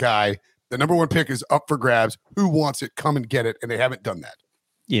Fields is our guy. The number one pick is up for grabs. Who wants it? Come and get it. And they haven't done that.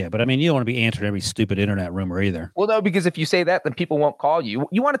 Yeah, but I mean, you don't want to be answering every stupid internet rumor either. Well, no, because if you say that, then people won't call you.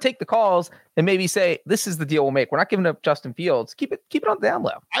 You want to take the calls and maybe say, this is the deal we'll make. We're not giving up Justin Fields. Keep it on the down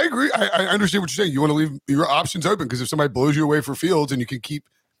low. I agree. I understand what you're saying. You want to leave your options open because if somebody blows you away for Fields and you can keep,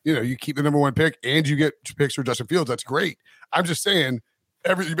 you keep the number one pick and you get picks for Justin Fields, that's great. I'm just saying,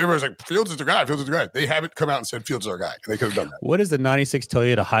 everybody's like, Fields is their guy. Fields is their guy. They haven't come out and said Fields is our guy. And they could have done that. What is the 96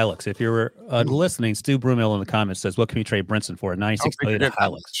 Toyota Hilux? If you're listening, Stu Brumell in the comments says, what can we trade Brinson for? A 96 Toyota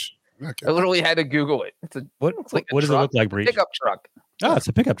Hilux. Okay. I literally had to Google it. What does it look like, Breach? Pickup truck. Oh, it's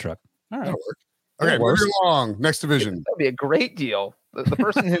a pickup truck. All right. Okay, moving along. Next division. That'd be a great deal. The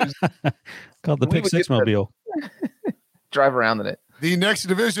person who's called the Pick Six Mobile. Drive around in it. The next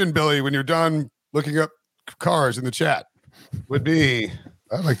division, Billy, when you're done looking up cars in the chat, would be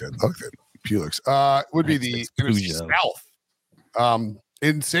I like that. Pulix. Would be the NFC South.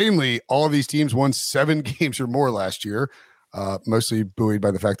 Insanely, all of these teams won 7 games or more last year. Mostly buoyed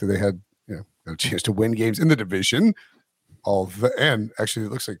by the fact that they had a chance to win games in the division. And actually,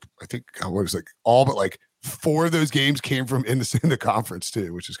 it looks like all but like 4 of those games came from in the conference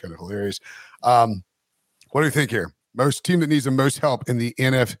too, which is kind of hilarious. What do you think here? Most team that needs the most help in the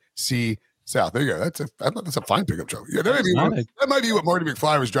NFC South. There you go. That's a fine pickup truck. Yeah, that might be what Marty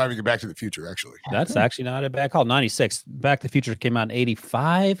McFly was driving it Back to the Future. Actually, that's actually not a bad call. 96. Back to the Future came out in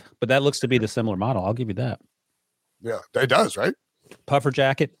 85, but that looks to be the similar model. I'll give you that. Yeah, it does, right? Puffer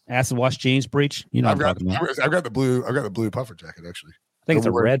jacket, acid wash jeans, Breach. I've got the blue puffer jacket actually. I think it's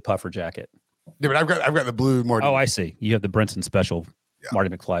a red puffer jacket. Yeah, but I've got the blue Marty. Oh, I see. You have the Brinson special Marty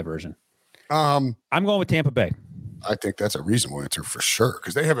McFly version. I'm going with Tampa Bay. I think that's a reasonable answer for sure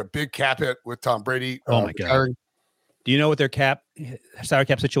because they have a big cap hit with Tom Brady. Oh my God! Do you know what their salary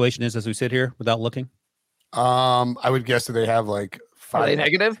cap situation is as we sit here without looking? I would guess that they have like 5. Are they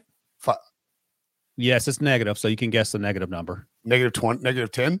negative? 5. Yes, it's negative, so you can guess the negative number. Negative 20,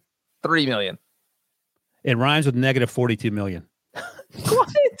 negative 10? 3 million. It rhymes with negative 42 million. What?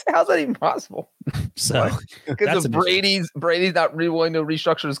 How's that even possible? So because of Brady's not really willing to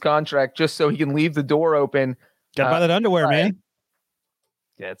restructure his contract just so he can leave the door open. Got to buy that underwear, man.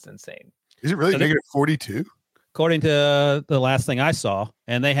 Yeah, it's insane. Is it really negative 42? According to the last thing I saw,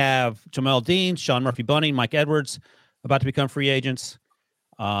 and they have Jamel Dean, Sean Murphy-Bunting, Mike Edwards about to become free agents.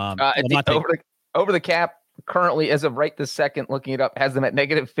 Over the cap currently, as of right this second, looking it up, has them at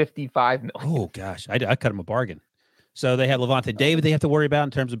negative 55 million. Oh gosh, I cut him a bargain. So they have Levante David they have to worry about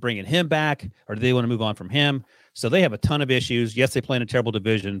in terms of bringing him back, or do they want to move on from him? So they have a ton of issues. Yes, they play in a terrible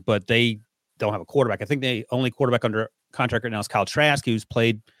division, but they don't have a quarterback. I think the only quarterback under contract right now is Kyle Trask, who's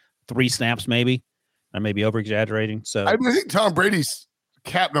played 3 snaps maybe. I may be over-exaggerating. So I think Tom Brady's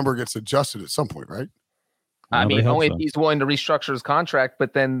cap number gets adjusted at some point, right? I mean, only if he's willing to restructure his contract,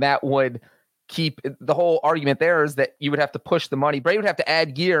 but then that would keep the whole argument there is that you would have to push the money. Brady would have to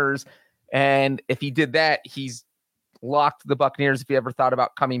add years, and if he did that, he's locked the Buccaneers if he ever thought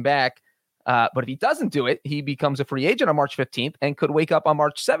about coming back. But if he doesn't do it, he becomes a free agent on March 15th and could wake up on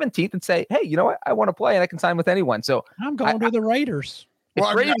March 17th and say, hey, you know what? I want to play and I can sign with anyone. So I'm going to the Raiders.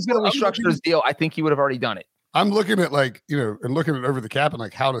 If Brady was going to restructure his deal, I think he would have already done it. I'm looking at and looking at over the cap and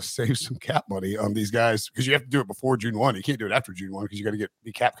like how to save some cap money on these guys because you have to do it before June 1. You can't do it after June 1 because you got to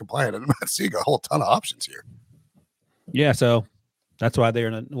be cap compliant. And I'm not seeing a whole ton of options here. Yeah, so that's why they're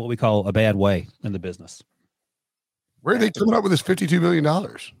in what we call a bad way in the business. Where are they coming up with this $52 million?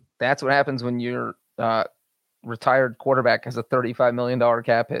 That's what happens when your retired quarterback has a $35 million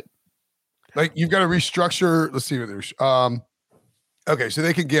cap hit. Like you've got to restructure. Let's see what there's. Okay, so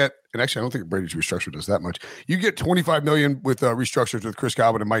they can get, and actually, I don't think Brady's restructure does that much. You get $25 million with restructures with Chris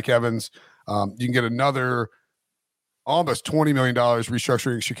Godwin and Mike Evans. You can get another almost $20 million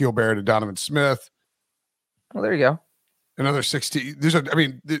restructuring Shaquille Barrett and Donovan Smith. Well, there you go. Another 60.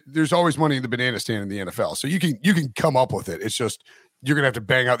 There's always money in the banana stand in the NFL, so you can come up with it. It's just you're gonna have to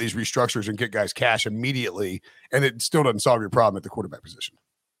bang out these restructures and get guys cash immediately, and it still doesn't solve your problem at the quarterback position.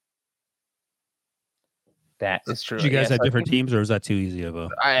 That is true. Do you guys have different teams, or is that too easy of a?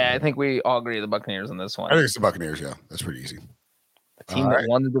 I think we all agree with the Buccaneers on this one. I think it's the Buccaneers. Yeah, that's pretty easy. The team that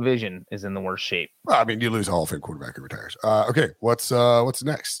won the division is in the worst shape. Well, I mean, you lose a Hall of Fame quarterback who retires. Okay, what's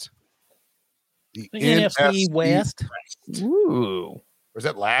next? The NFC West. Ooh. Was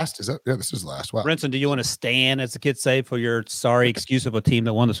that last? This is last. Wow. Brinson, do you want to stand, as the kids say, for your sorry excuse of a team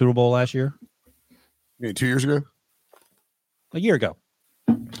that won the Super Bowl last year? You mean 2 years ago? A year ago.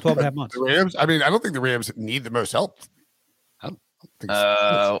 12 and a half months. The Rams? I mean, I don't think the Rams need the most help. I don't think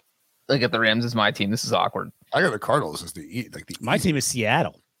so. Look at the Rams as my team. This is awkward. I got the Cardinals as my team is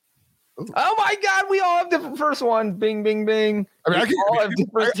Seattle. Ooh. Oh my God, we all have different first one. Bing, bing, bing. I mean, all have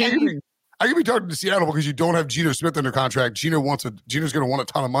different teams. I can be talking to Seattle because you don't have Geno Smith under contract. Geno's going to want a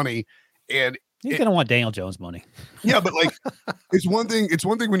ton of money, and he's going to want Daniel Jones money. Yeah, but like, it's one thing. It's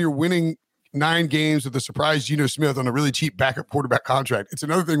one thing when you're winning 9 games with a surprise Geno Smith on a really cheap backup quarterback contract. It's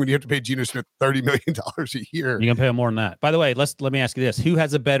another thing when you have to pay Geno Smith $30 million a year. You're going to pay him more than that. By the way, let me ask you this: who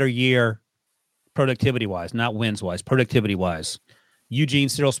has a better year, productivity wise, not wins wise, productivity wise? Eugene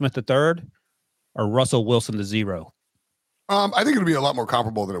Cyril Smith III or Russell Wilson to 0? I think it'll be a lot more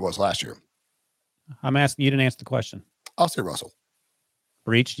comparable than it was last year. I'm asking you, didn't answer the question. I'll say Russell.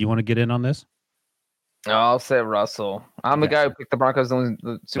 Breach, do you want to get in on this? I'll say Russell. I'm the guy who picked the Broncos to win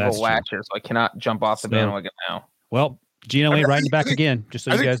the Super Bowl last year, so I cannot jump off the bandwagon now. Well, Geno ain't riding back again, just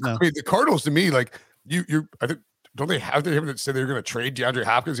so you guys know. I mean, the Cardinals, to me, like I think, don't they have to say they're going to trade DeAndre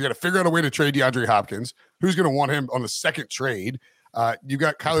Hopkins? You got to figure out a way to trade DeAndre Hopkins. Who's going to want him on the second trade? You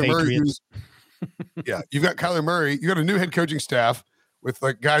got Kyler Murray. You've got Kyler Murray. You got a new head coaching staff with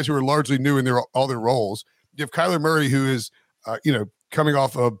like guys who are largely new in all their roles. You have Kyler Murray, who is, coming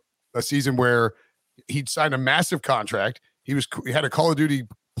off of a season where he'd signed a massive contract. He had a Call of Duty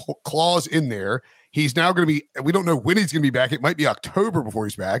clause in there. He's now going to be, we don't know when he's going to be back. It might be October before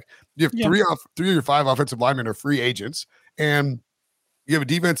he's back. You have 3 of your 5 offensive linemen are free agents, and you have a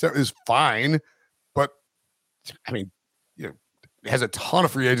defense that is fine, but I mean, it has a ton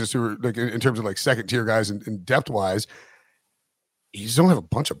of free agents who are like in terms of like second tier guys and depth wise. You just don't have a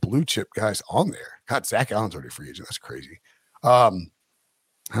bunch of blue chip guys on there. God, Zach Allen's already a free agent. That's crazy. I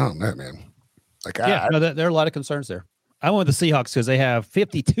don't know, man. Like, there are a lot of concerns there. I went with the Seahawks because they have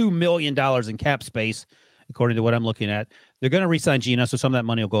 $52 million in cap space, according to what I'm looking at. They're going to re-sign Geno, so some of that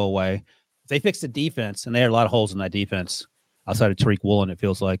money will go away. If they fix the defense, and they had a lot of holes in that defense outside of Tariq Woolen, it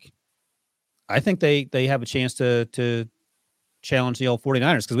feels like. I think they have a chance to challenge the old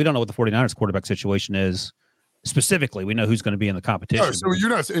 49ers because we don't know what the 49ers quarterback situation is specifically. We know who's going to be in the competition. Oh, so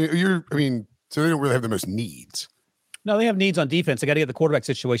so they don't really have the most needs. No, they have needs on defense. They got to get the quarterback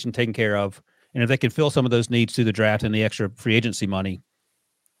situation taken care of. And if they can fill some of those needs through the draft and the extra free agency money,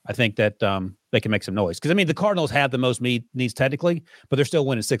 I think that they can make some noise. Because, I mean, the Cardinals have the most needs technically, but they're still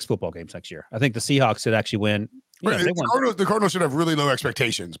winning 6 football games next year. I think the Seahawks should actually win. The Cardinals should have really low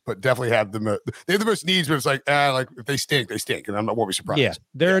expectations, but definitely have they have the most needs, but it's like, if they stink, they stink. And I won't be surprised. Yeah,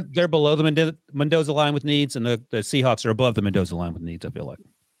 they're below the Mendoza line with needs, and the Seahawks are above the Mendoza line with needs, I feel like.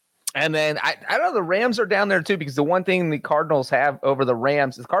 And then I don't know, the Rams are down there too, because the one thing the Cardinals have over the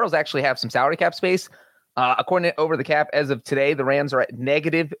Rams, the Cardinals actually have some salary cap space. According to Over the Cap, as of today, the Rams are at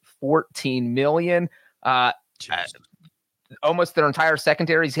negative $14 million. Almost their entire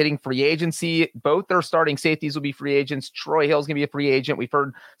secondary is hitting free agency. Both their starting safeties will be free agents. Troy Hill's going to be a free agent. We've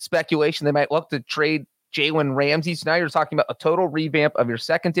heard speculation they might look to trade Jalen Ramsey. So now you're talking about a total revamp of your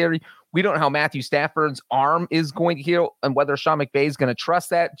secondary. We don't know how Matthew Stafford's arm is going to heal and whether Sean McVay is going to trust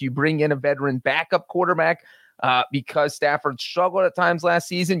that. Do you bring in a veteran backup quarterback? Because Stafford struggled at times last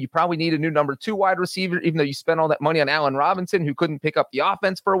season. You probably need a new number 2 wide receiver, even though you spent all that money on Allen Robinson, who couldn't pick up the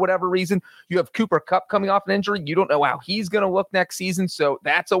offense for whatever reason. You have Cooper Kupp coming off an injury. You don't know how he's going to look next season, so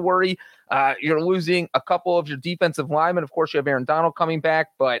that's a worry. You're losing a couple of your defensive linemen. Of course, you have Aaron Donald coming back,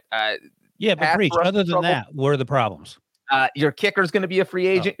 but but Breach, other than that, what are the problems? Your kicker's going to be a free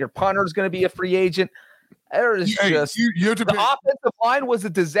agent. Your punter's going to be a free agent. There is you have to the offensive line was a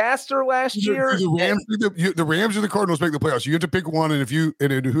disaster last year. The Rams or the Cardinals make the playoffs. You have to pick one,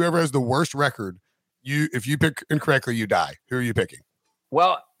 and whoever has the worst record, if you pick incorrectly, you die. Who are you picking?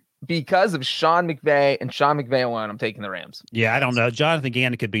 Well, because of Sean McVay and Sean McVay alone, I'm taking the Rams. Yeah, I don't know. Jonathan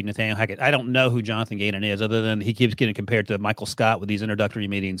Gannon could be Nathaniel Hackett. I don't know who Jonathan Gannon is, other than he keeps getting compared to Michael Scott with these introductory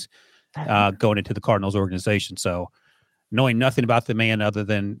meetings going into the Cardinals organization. So knowing nothing about the man other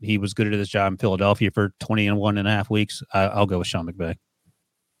than he was good at his job in Philadelphia for 21.5 weeks, I'll go with Sean McVay.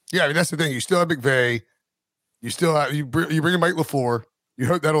 Yeah, I mean, that's the thing. You still have McVay. You still have you bring in Mike LaFleur. You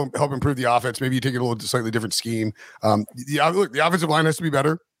hope that'll help improve the offense. Maybe you take it a little slightly different scheme. Look, the offensive line has to be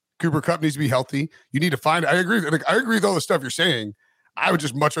better. Cooper Kupp needs to be healthy. You need to find. I agree. I agree with all the stuff you're saying. I would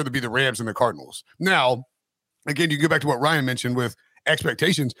just much rather be the Rams than the Cardinals. Now, again, you go back to what Ryan mentioned with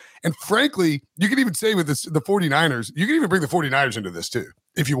expectations. And frankly, you could even say with the 49ers, you could even bring the 49ers into this too,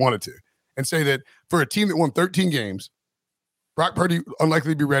 if you wanted to, and say that for a team that won 13 games, Brock Purdy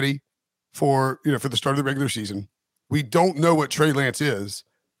unlikely to be ready for the start of the regular season. We don't know what Trey Lance is.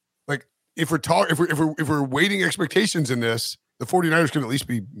 Like if we're weighting expectations in this, the 49ers can at least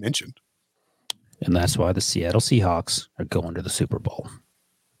be mentioned. And that's why the Seattle Seahawks are going to the Super Bowl.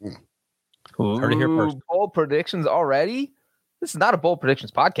 Heard it here first. Bold predictions already? This is not a bold predictions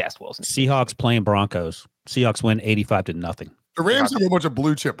podcast, Wilson. Seahawks playing Broncos. Seahawks win 85-0. The Rams have a bunch of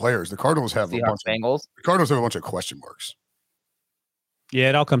blue chip players. The Cardinals have Bengals. The Cardinals have a bunch of question marks. Yeah,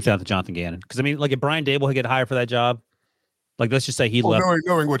 it all comes down to Jonathan Gannon. Because I mean, like if Brian Dable had get hired for that job, like let's just say he left.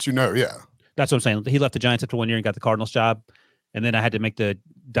 Knowing what you know, yeah. That's what I'm saying. He left the Giants after 1 year and got the Cardinals job. And then I had to make the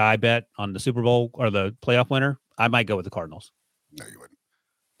die bet on the Super Bowl or the playoff winner. I might go with the Cardinals. No, you wouldn't.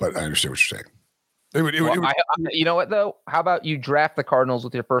 But I understand what you're saying. You know what, though? How about you draft the Cardinals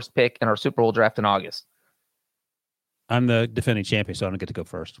with your first pick in our Super Bowl draft in August? I'm the defending champion, so I don't get to go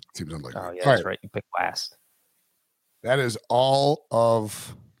first. Seems unlikely. Oh, yeah, that's right. You pick last. That is all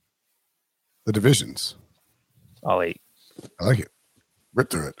of the divisions. All 8. I like it. Rip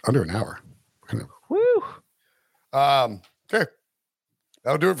through it. Under an hour. Woo. Okay.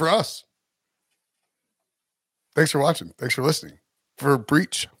 That'll do it for us. Thanks for watching. Thanks for listening. For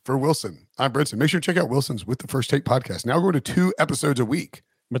Breach, for Wilson, I'm Brinson. Make sure to check out Wilson's With the First Take podcast. Now going to 2 episodes a week.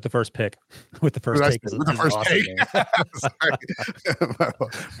 With the first pick. With the first take. With the first take.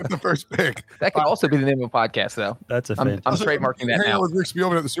 With the first pick. That could also be the name of a podcast, though. That's a I'm trademarking that now. With Rick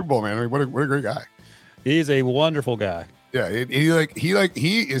Spielman at the Super Bowl, man. I mean, what a great guy. He's a wonderful guy. Yeah,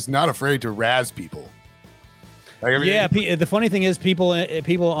 he is not afraid to razz people. Like, I mean, the funny thing is, people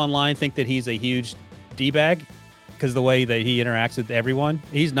online think that he's a huge d-bag because the way that he interacts with everyone.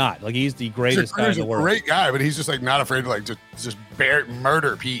 He's not. Like he's the greatest guy in the world. Great guy, but he's just like not afraid to like just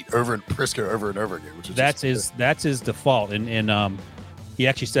murder Pete over and Prisco over and over again. Which is that's his default. And he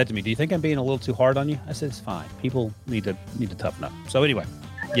actually said to me, "Do you think I'm being a little too hard on you?" I said, "It's fine. People need to toughen up." So anyway,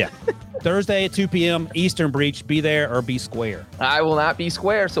 yeah. Thursday at 2 p.m. Eastern, Breach. Be there or be square. I will not be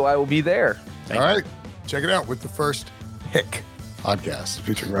square, so I will be there. All right. Check it out with the First Pick podcast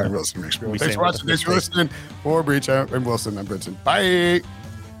featuring Ryan Wilson. Thanks for watching. Thanks for listening. For Breach, I'm Wilson. I'm Brinson. Bye.